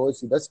score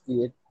goals. He does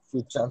create a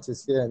few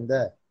chances here and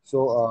there.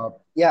 So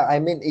yeah, I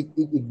mean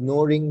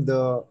ignoring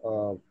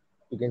the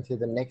you can say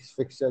the next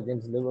fixture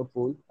against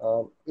Liverpool,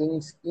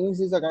 Ings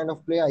is a kind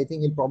of player I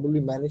think he'll probably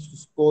manage to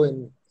score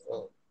in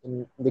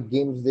the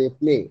games they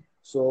play.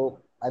 So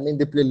I mean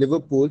they play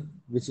Liverpool,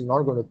 which is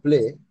not going to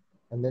play,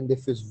 and then they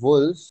face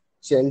Wolves,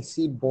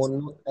 Chelsea,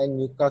 Bournemouth, and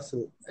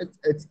Newcastle.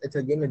 It's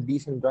again a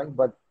decent run,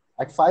 but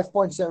at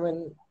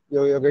 5.7,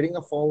 you're getting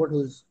a forward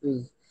who's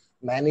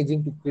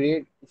managing to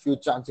create a few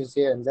chances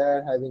here and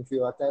there, having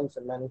few attempts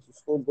and managing to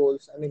score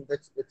goals. I mean,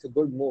 that's a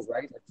good move,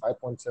 right? At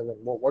 5.7,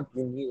 what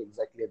do you need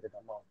exactly at that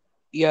amount?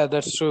 Yeah,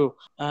 that's true.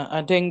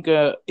 I think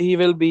he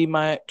will be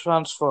my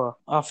transfer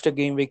after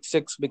Game Week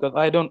 6 because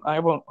I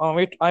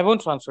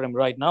won't transfer him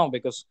right now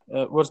because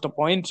what's the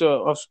point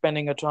of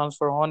spending a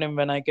transfer on him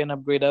when I can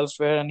upgrade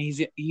elsewhere and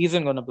he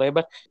isn't going to play.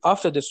 But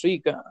after this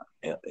week,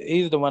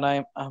 he's the one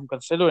I'm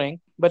considering.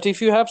 But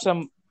if you have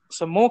some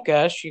more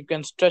cash, you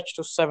can stretch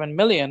to 7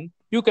 million.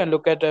 You can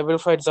look at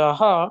Wilfried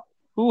Zaha,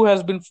 who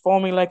has been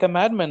performing like a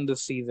madman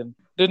this season.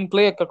 Didn't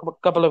play a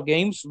couple of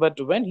games, but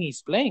when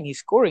he's playing, he's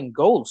scoring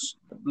goals.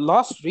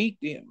 Last week,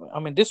 I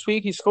mean, this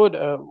week he scored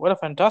what a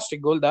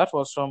fantastic goal that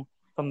was from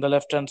the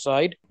left hand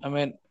side. I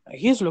mean,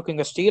 he's looking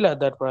a steal at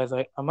that price.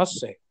 I must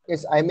say.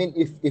 Yes, I mean,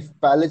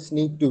 if Palace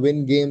need to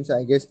win games,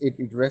 I guess it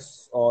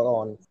rests all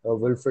on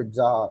Wilfred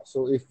Zaha.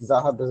 So if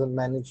Zaha doesn't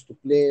manage to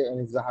play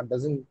and if Zaha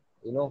doesn't,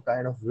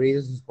 kind of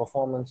raise his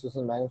performances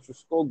and manage to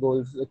score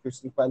goals, the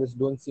Crystal Palace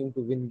don't seem to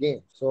win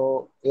games.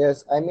 So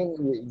yes, I mean,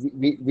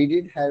 we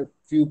did have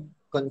few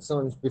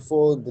concerns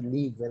before the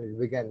league when it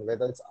began,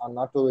 whether it's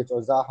Arnautovic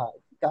or Zaha.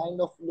 It kind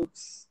of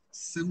looks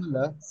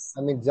similar.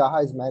 I mean,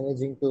 Zaha is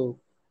managing to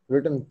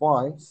return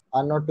points.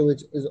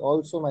 Arnautovic is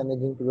also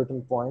managing to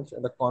return points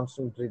at a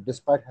constant rate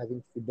despite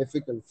having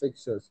difficult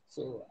fixtures.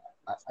 So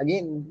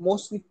again,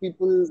 mostly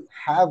people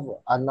have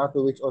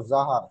Arnautovic or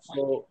Zaha.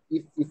 So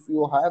if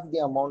you have the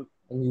amount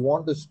and you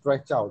want to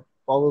stretch out,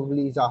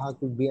 probably Zaha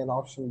could be an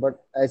option.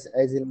 But as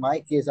in my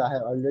case, I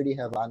already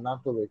have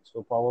Arnautovic,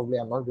 so probably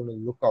I'm not going to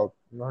look out.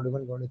 I'm not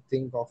even going to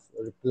think of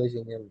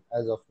replacing him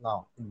as of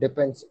now. It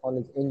depends on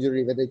his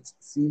injury, whether it's a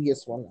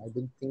serious one. I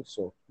don't think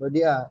so. But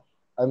yeah,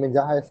 I mean,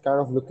 Zaha is kind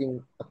of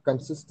looking a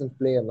consistent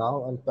player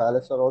now, and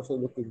Palace are also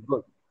looking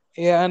good.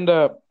 Yeah, and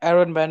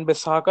Aaron Van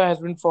Bissaka has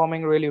been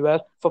forming really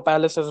well for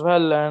Palace as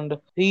well, and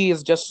he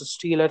is just a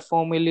steal at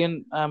 4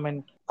 million. I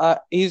mean,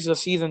 He's a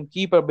season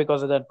keeper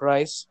because of that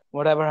price.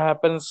 Whatever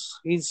happens,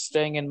 he's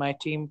staying in my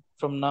team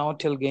from now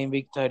till game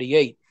week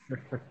 38.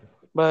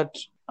 But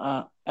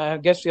I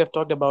guess we have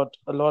talked about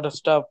a lot of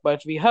stuff,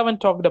 but we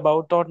haven't talked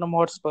about Tottenham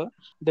Hotspur,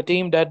 the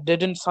team that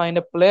didn't sign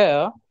a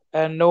player,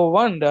 and no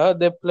wonder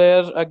their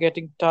players are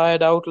getting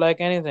tired out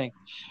like anything.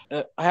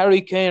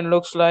 Harry Kane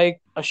looks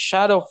like a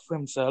shadow of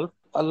himself.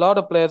 A lot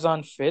of players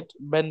aren't fit.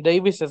 Ben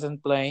Davies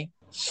isn't playing.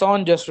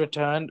 Son just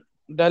returned.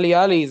 Dali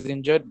Ali is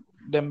injured.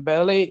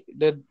 Dembele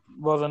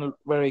wasn't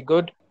very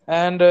good.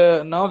 And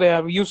now they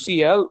have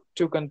UCL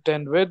to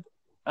contend with.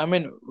 I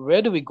mean,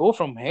 where do we go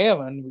from here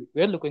when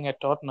we're looking at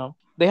Tottenham?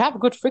 They have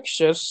good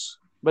fixtures,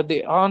 but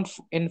they aren't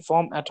in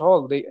form at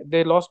all.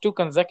 They lost two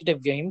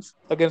consecutive games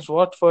against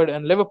Watford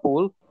and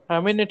Liverpool. I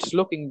mean, it's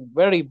looking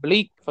very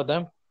bleak for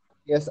them.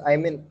 Yes, I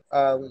mean,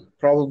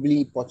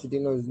 probably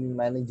Pochettino is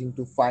managing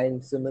to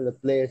find similar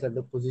players at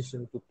the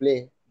position to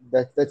play.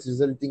 That's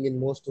resulting in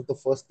most of the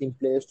first team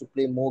players to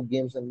play more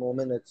games and more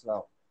minutes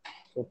now.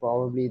 So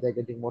probably they're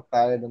getting more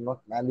tired and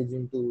not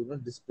managing to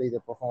display their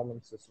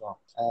performances now.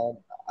 And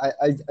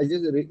I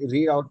just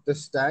read out the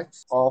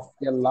stats of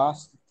their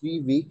last 3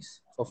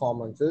 weeks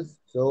performances.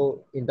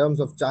 So in terms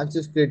of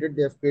chances created,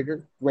 they have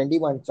created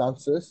 21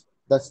 chances.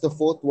 That's the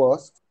fourth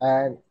worst.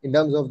 And in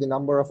terms of the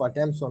number of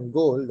attempts on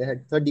goal, they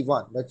had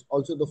 31. That's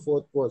also the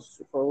fourth worst.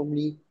 So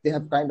probably they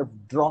have kind of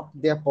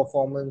dropped their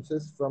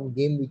performances from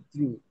game week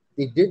 3.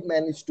 They did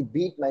manage to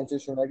beat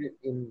Manchester United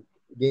in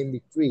game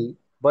week 3,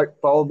 but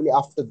probably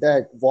after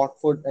that,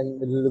 Watford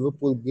and the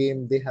Liverpool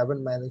game, they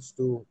haven't managed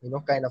to,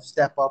 kind of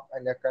step up,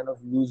 and they're kind of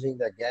losing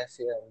their gas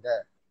here and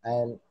there.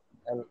 And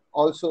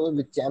also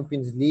with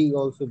Champions League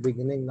also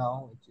beginning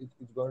now, it's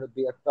going to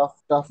be a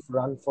tough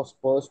run for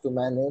Spurs to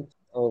manage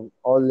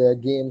all their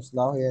games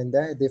now here and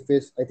there. They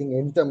face, I think,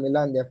 Inter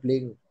Milan. They're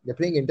playing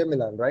Inter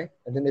Milan, right?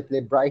 And then they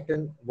play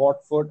Brighton,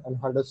 Watford, and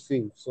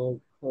Huddersfield.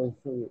 So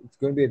it's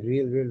going to be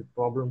a real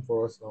problem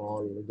for us now.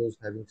 All those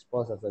having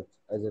Spurs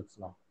as it's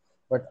now.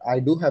 But I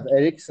do have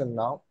Ericsson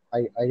now.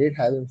 I did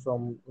have him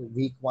from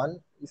week 1.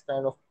 He's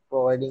kind of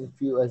providing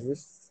few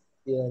assists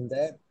here and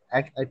there.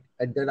 At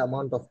that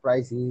amount of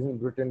price, he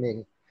isn't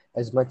returning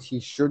as much he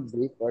should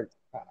be. But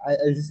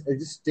I'll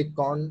just stick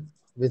on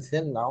with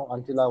him now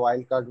until I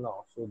wildcard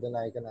now. So then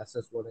I can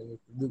assess what I need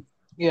to do.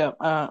 Yeah,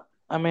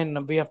 I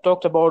mean, we have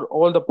talked about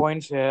all the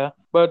points here,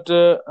 but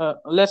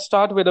let's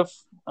start with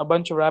a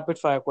bunch of rapid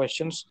fire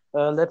questions.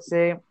 Let's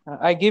say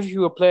I give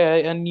you a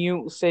player and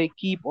you say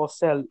keep or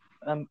sell,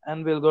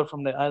 and we'll go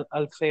from there.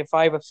 I'll say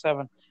 5 or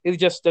 7. It's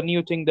just a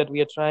new thing that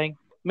we are trying.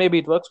 Maybe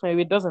it works,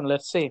 maybe it doesn't.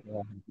 Let's see.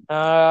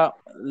 Yeah.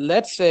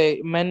 Let's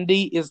say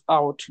Mendy is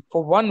out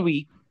for 1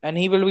 week and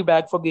he will be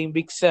back for game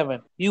week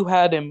 7. You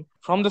had him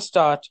from the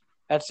start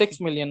at 6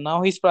 million.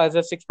 Now he's priced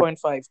at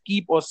 6.5.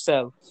 Keep or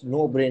sell? It's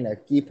no brainer.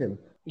 Keep him.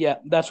 Yeah,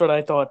 that's what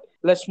I thought.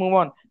 Let's move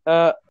on.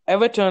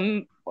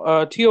 Everton,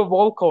 Theo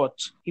Walcott.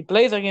 He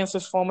plays against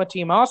his former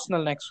team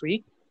Arsenal next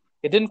week.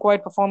 He didn't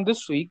quite perform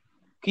this week.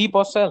 Keep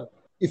or sell?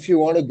 If you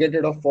want to get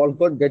rid of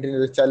Walcott, get into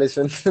the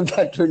Richarlison.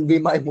 That will be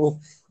my move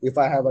if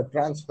I have a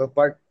transfer.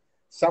 But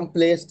some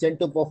players tend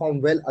to perform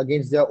well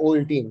against their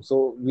old team,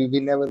 so we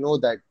never know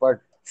that.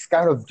 But it's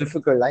kind of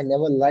difficult. I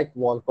never liked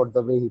Walcott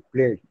the way he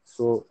played,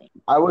 so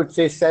I would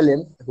say sell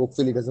him.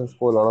 Hopefully, he doesn't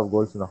score a lot of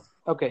goals now.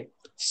 Okay.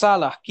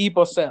 Salah, keep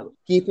or sell?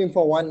 Keep him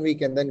for 1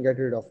 week and then get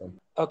rid of him.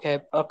 Okay,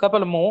 a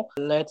couple more.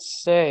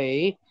 Let's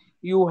say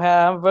you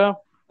have a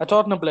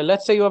Tottenham player.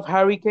 Let's say you have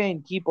Harry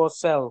Kane, keep or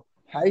sell?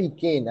 Harry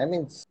Kane. I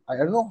mean, I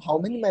don't know how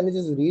many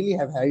managers really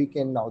have Harry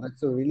Kane now.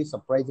 That's a really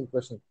surprising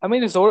question. I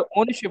mean, his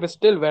ownership is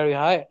still very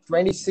high.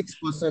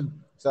 26%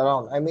 it's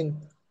around. I mean,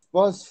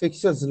 Spurs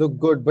fixtures look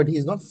good, but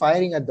he's not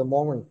firing at the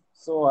moment.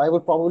 So I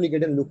would probably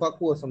get in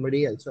Lukaku or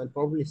somebody else. So I'll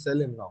probably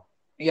sell him now.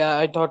 Yeah,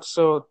 I thought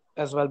so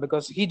as well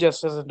because he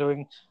just isn't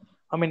doing.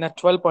 I mean, at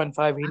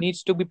 12.5, he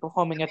needs to be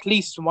performing at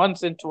least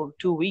once in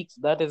 2 weeks.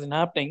 That isn't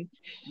happening.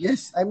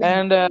 Yes, I mean,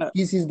 And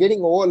he's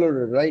getting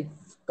overloaded, right?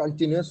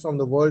 Continuous from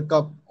the World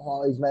Cup.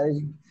 He's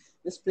managing,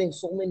 just playing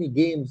so many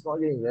games, not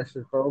getting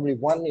rested. Probably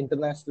one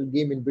international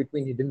game in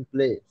between he didn't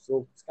play.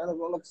 So it's kind of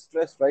a lot of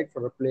stress, right,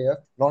 for a player.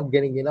 Not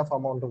getting enough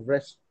amount of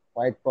rest,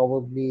 right,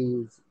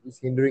 probably is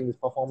hindering his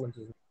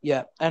performances.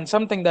 yeah, and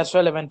something that's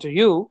relevant to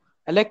you,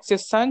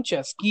 Alexis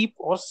Sanchez, keep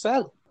or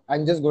sell?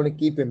 I'm just going to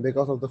keep him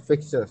because of the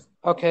fixtures.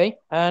 Okay,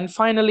 and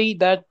finally,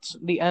 that's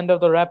the end of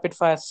the rapid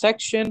fire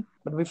section.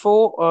 But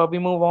before we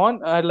move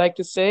on, I'd like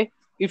to say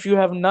if you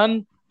have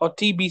none or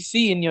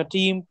TBC in your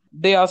team,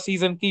 they are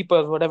season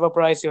keepers, whatever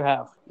price you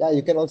have. Yeah,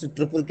 you can also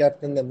triple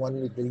captain them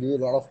 1 week. They'll give you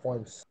a lot of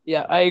points.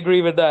 Yeah, I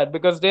agree with that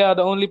because they are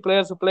the only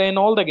players who play in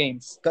all the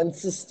games.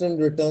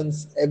 Consistent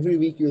returns. Every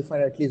week you'll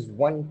find at least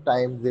one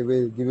time they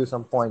will give you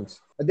some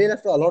points. But they'll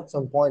have to allot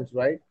some points,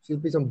 right?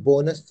 Should be some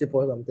bonus chip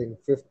or something,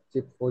 fifth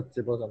chip, fourth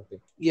chip or something.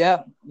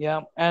 Yeah.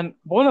 And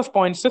bonus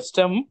point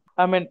system,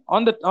 I mean,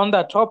 on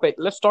that topic,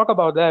 let's talk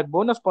about that.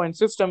 Bonus point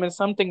system is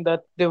something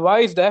that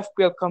divides the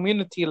FPL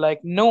community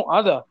like no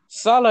other.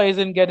 Salah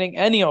isn't getting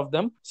any of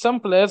them. Some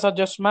players are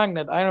just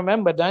magnet. I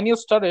remember Daniel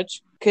Sturridge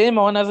came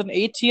on as an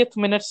 80th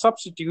minute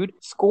substitute,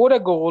 scored a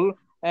goal,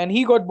 and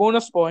he got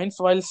bonus points,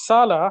 while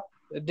Salah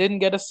didn't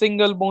get a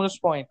single bonus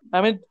point. I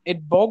mean, it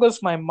boggles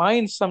my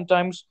mind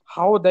sometimes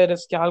how that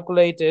is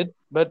calculated.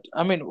 But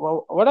I mean,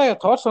 what are your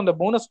thoughts on the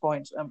bonus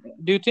points? I mean,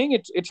 do you think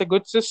it's a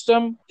good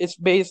system? It's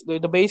based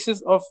the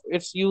basis of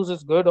its use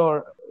is good, or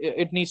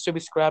it needs to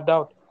be scrapped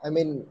out? I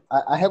mean,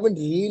 I haven't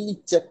really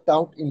checked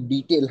out in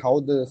detail how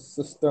the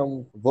system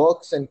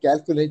works and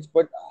calculates,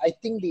 but I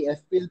think the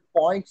FPL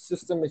point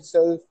system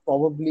itself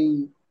will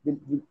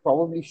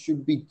probably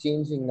should be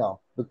changing now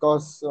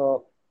because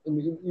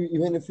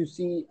even if you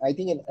see, I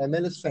think in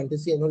MLS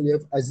fantasy and all, you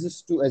have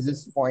assist to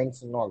assist points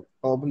and all.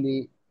 Probably,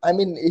 I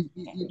mean,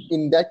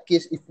 in that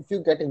case, if you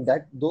get in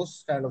that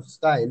those kind of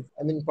style,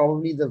 I mean,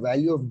 probably the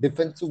value of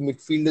defensive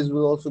midfielders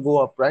will also go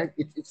up, right?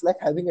 It's like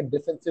having a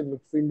defensive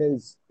midfielder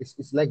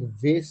is like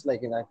waste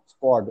like in a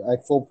squad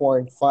at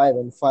 4.5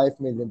 and 5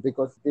 million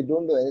because they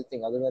don't do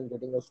anything other than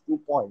getting us 2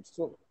 points.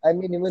 So I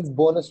mean, even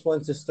bonus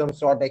point system,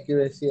 shot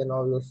accuracy, and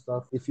all those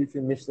stuff. If you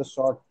miss the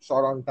shot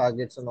on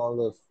targets and all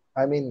those,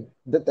 I mean,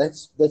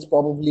 that's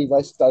probably why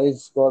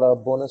Sturridge got a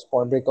bonus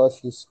point because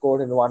he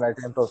scored in one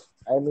attempt.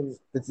 I mean,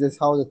 this is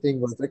how the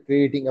thing was, like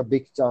creating a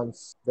big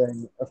chance.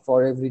 Then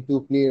for every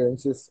two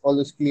clearances, all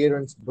those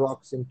clearance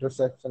blocks,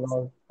 intercepts, and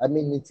all. I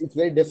mean, it's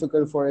very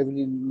difficult for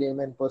every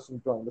layman person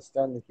to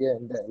understand it here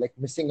and there. Like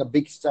missing a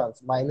big chance,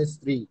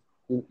 -3.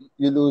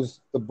 You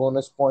lose the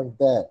bonus point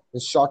there. The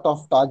shot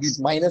off target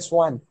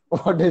 -1.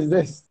 What is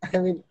this? I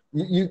mean,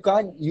 you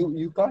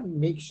can't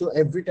make sure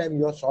every time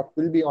your shot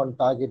will be on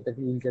target that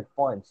you will get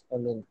points. I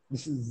mean,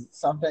 this is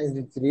sometimes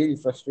it's really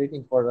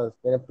frustrating for us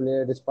when a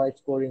player, despite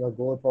scoring a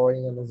goal,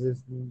 powering an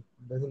assist,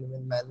 doesn't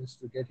even manage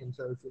to get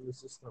himself in the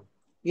system.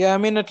 Yeah, I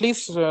mean, at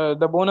least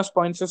the bonus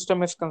point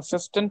system is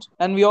consistent.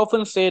 And we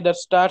often say that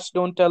stats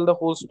don't tell the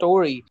whole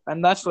story.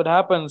 And that's what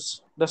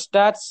happens. The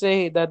stats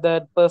say that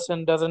that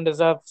person doesn't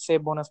deserve, say,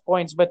 bonus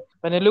points. But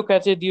when you look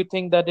at it, you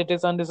think that it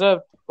is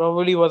undeserved.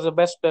 Probably was the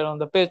best player on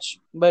the pitch.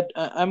 But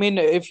I mean,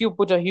 if you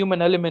put a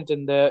human element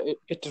in there,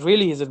 it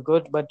really isn't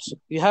good. But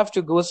you have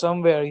to go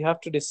somewhere. You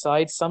have to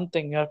decide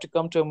something. You have to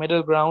come to a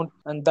middle ground.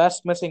 And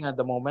that's missing at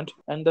the moment.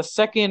 And the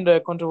second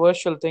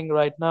controversial thing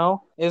right now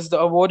is the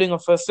awarding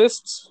of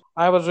assists.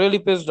 I was really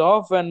pissed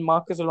off when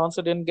Marcus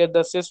Alonso didn't get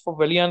the assist for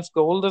Willian's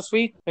goal this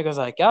week because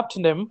I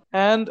captained him,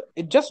 and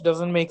it just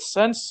doesn't make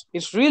sense.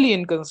 It's really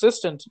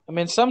inconsistent. I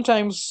mean,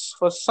 sometimes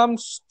for some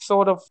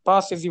sort of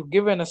passes you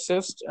give an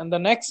assist, and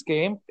the next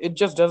game it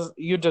just does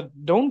you just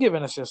don't give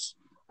an assist.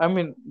 I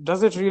mean,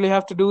 does it really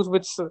have to do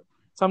with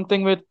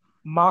something with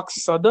Mark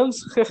Southerns,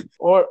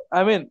 or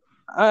I mean,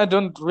 I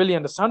don't really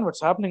understand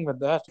what's happening with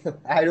that.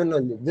 I don't know.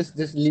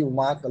 Just leave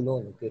Mark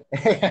alone, okay?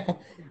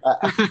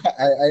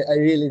 I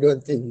really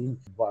don't think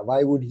why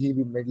would he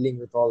be meddling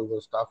with all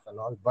those stuff and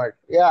all. But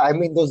yeah, I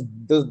mean those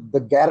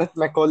the Gareth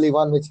McCauley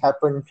one which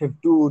happened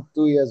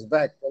two years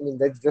back. I mean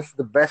that's just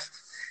the best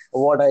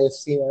of what I have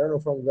seen. I don't know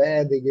from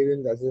where they gave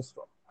him the assist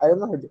from. I don't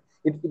know.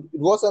 It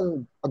was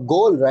a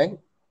goal, right?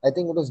 I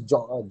think it was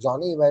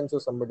Johnny Evans or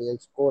somebody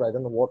else scored. I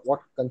don't know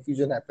what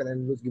confusion happened and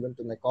it was given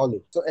to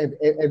Macaulay. So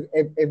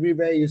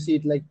everywhere you see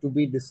it like to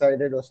be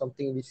decided or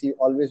something, we see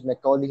always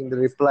Macaulay in the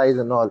replies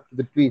and all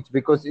the tweets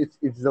because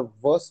it's the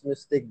worst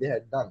mistake they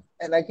had done.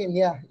 And I can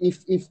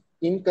if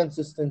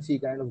inconsistency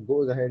kind of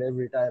goes ahead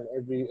every time,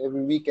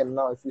 every weekend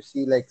now. If you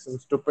see like some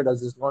stupid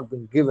as is not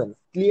been given,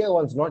 clear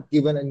ones not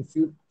given, and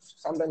few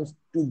sometimes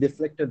two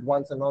deflected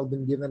ones and all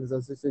been given as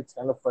assist, it's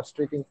kind of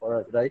frustrating for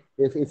us, right?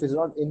 If it's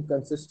not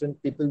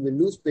inconsistent, people will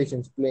lose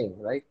patience playing,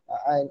 right?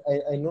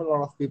 I know a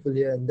lot of people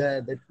here and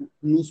there that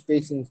lose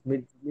patience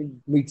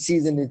mid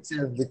season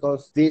itself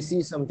because they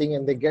see something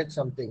and they get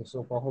something.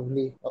 So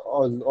probably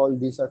all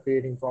these are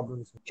creating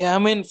problems. Yeah, I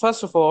mean,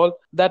 first of all,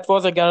 that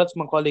was a Gareth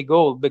McCauley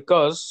goal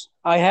because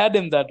I had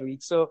him that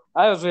week, so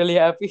I was really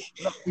happy.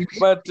 No,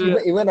 But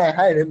even I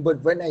had him,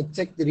 but when I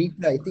checked the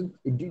replay, I think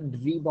it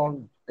did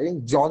rebound. I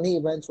think Johnny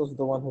Evans was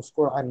the one who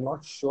scored. I'm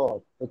not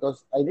sure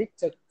because I did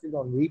check it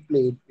on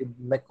replay.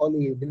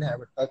 Macaulay didn't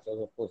have a touch, as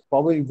of course.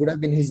 Probably would have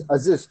been his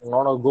assist,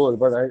 not a goal.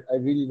 But I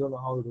really don't know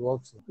how it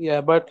works.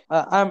 yeah, but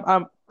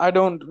I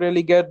don't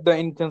really get the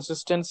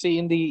inconsistency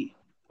in the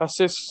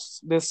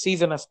assists this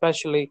season,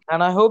 especially.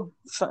 And I hope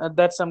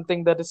that's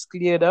something that is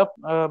cleared up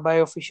by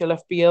official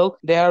FPL.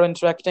 They are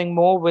interacting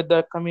more with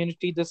the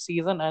community this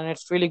season, and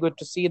it's really good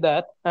to see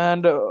that.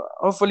 And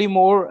hopefully,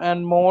 more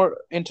and more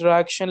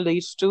interaction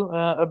leads to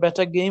a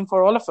better game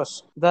for all of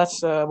us.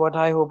 That's what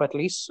I hope, at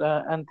least.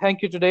 And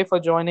thank you today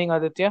for joining,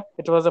 Aditya.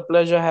 It was a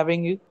pleasure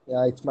having you.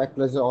 Yeah, it's my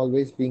pleasure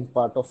always being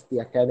part of the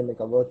academic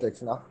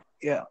Vortex now.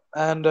 Yeah,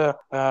 and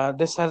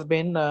this has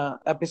been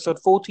episode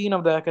 14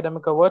 of the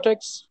Academica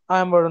Vertex. I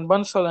am Varun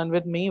Bansal, and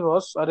with me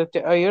was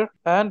Aditya Iyer,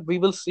 and we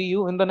will see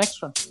you in the next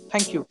one.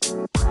 Thank you.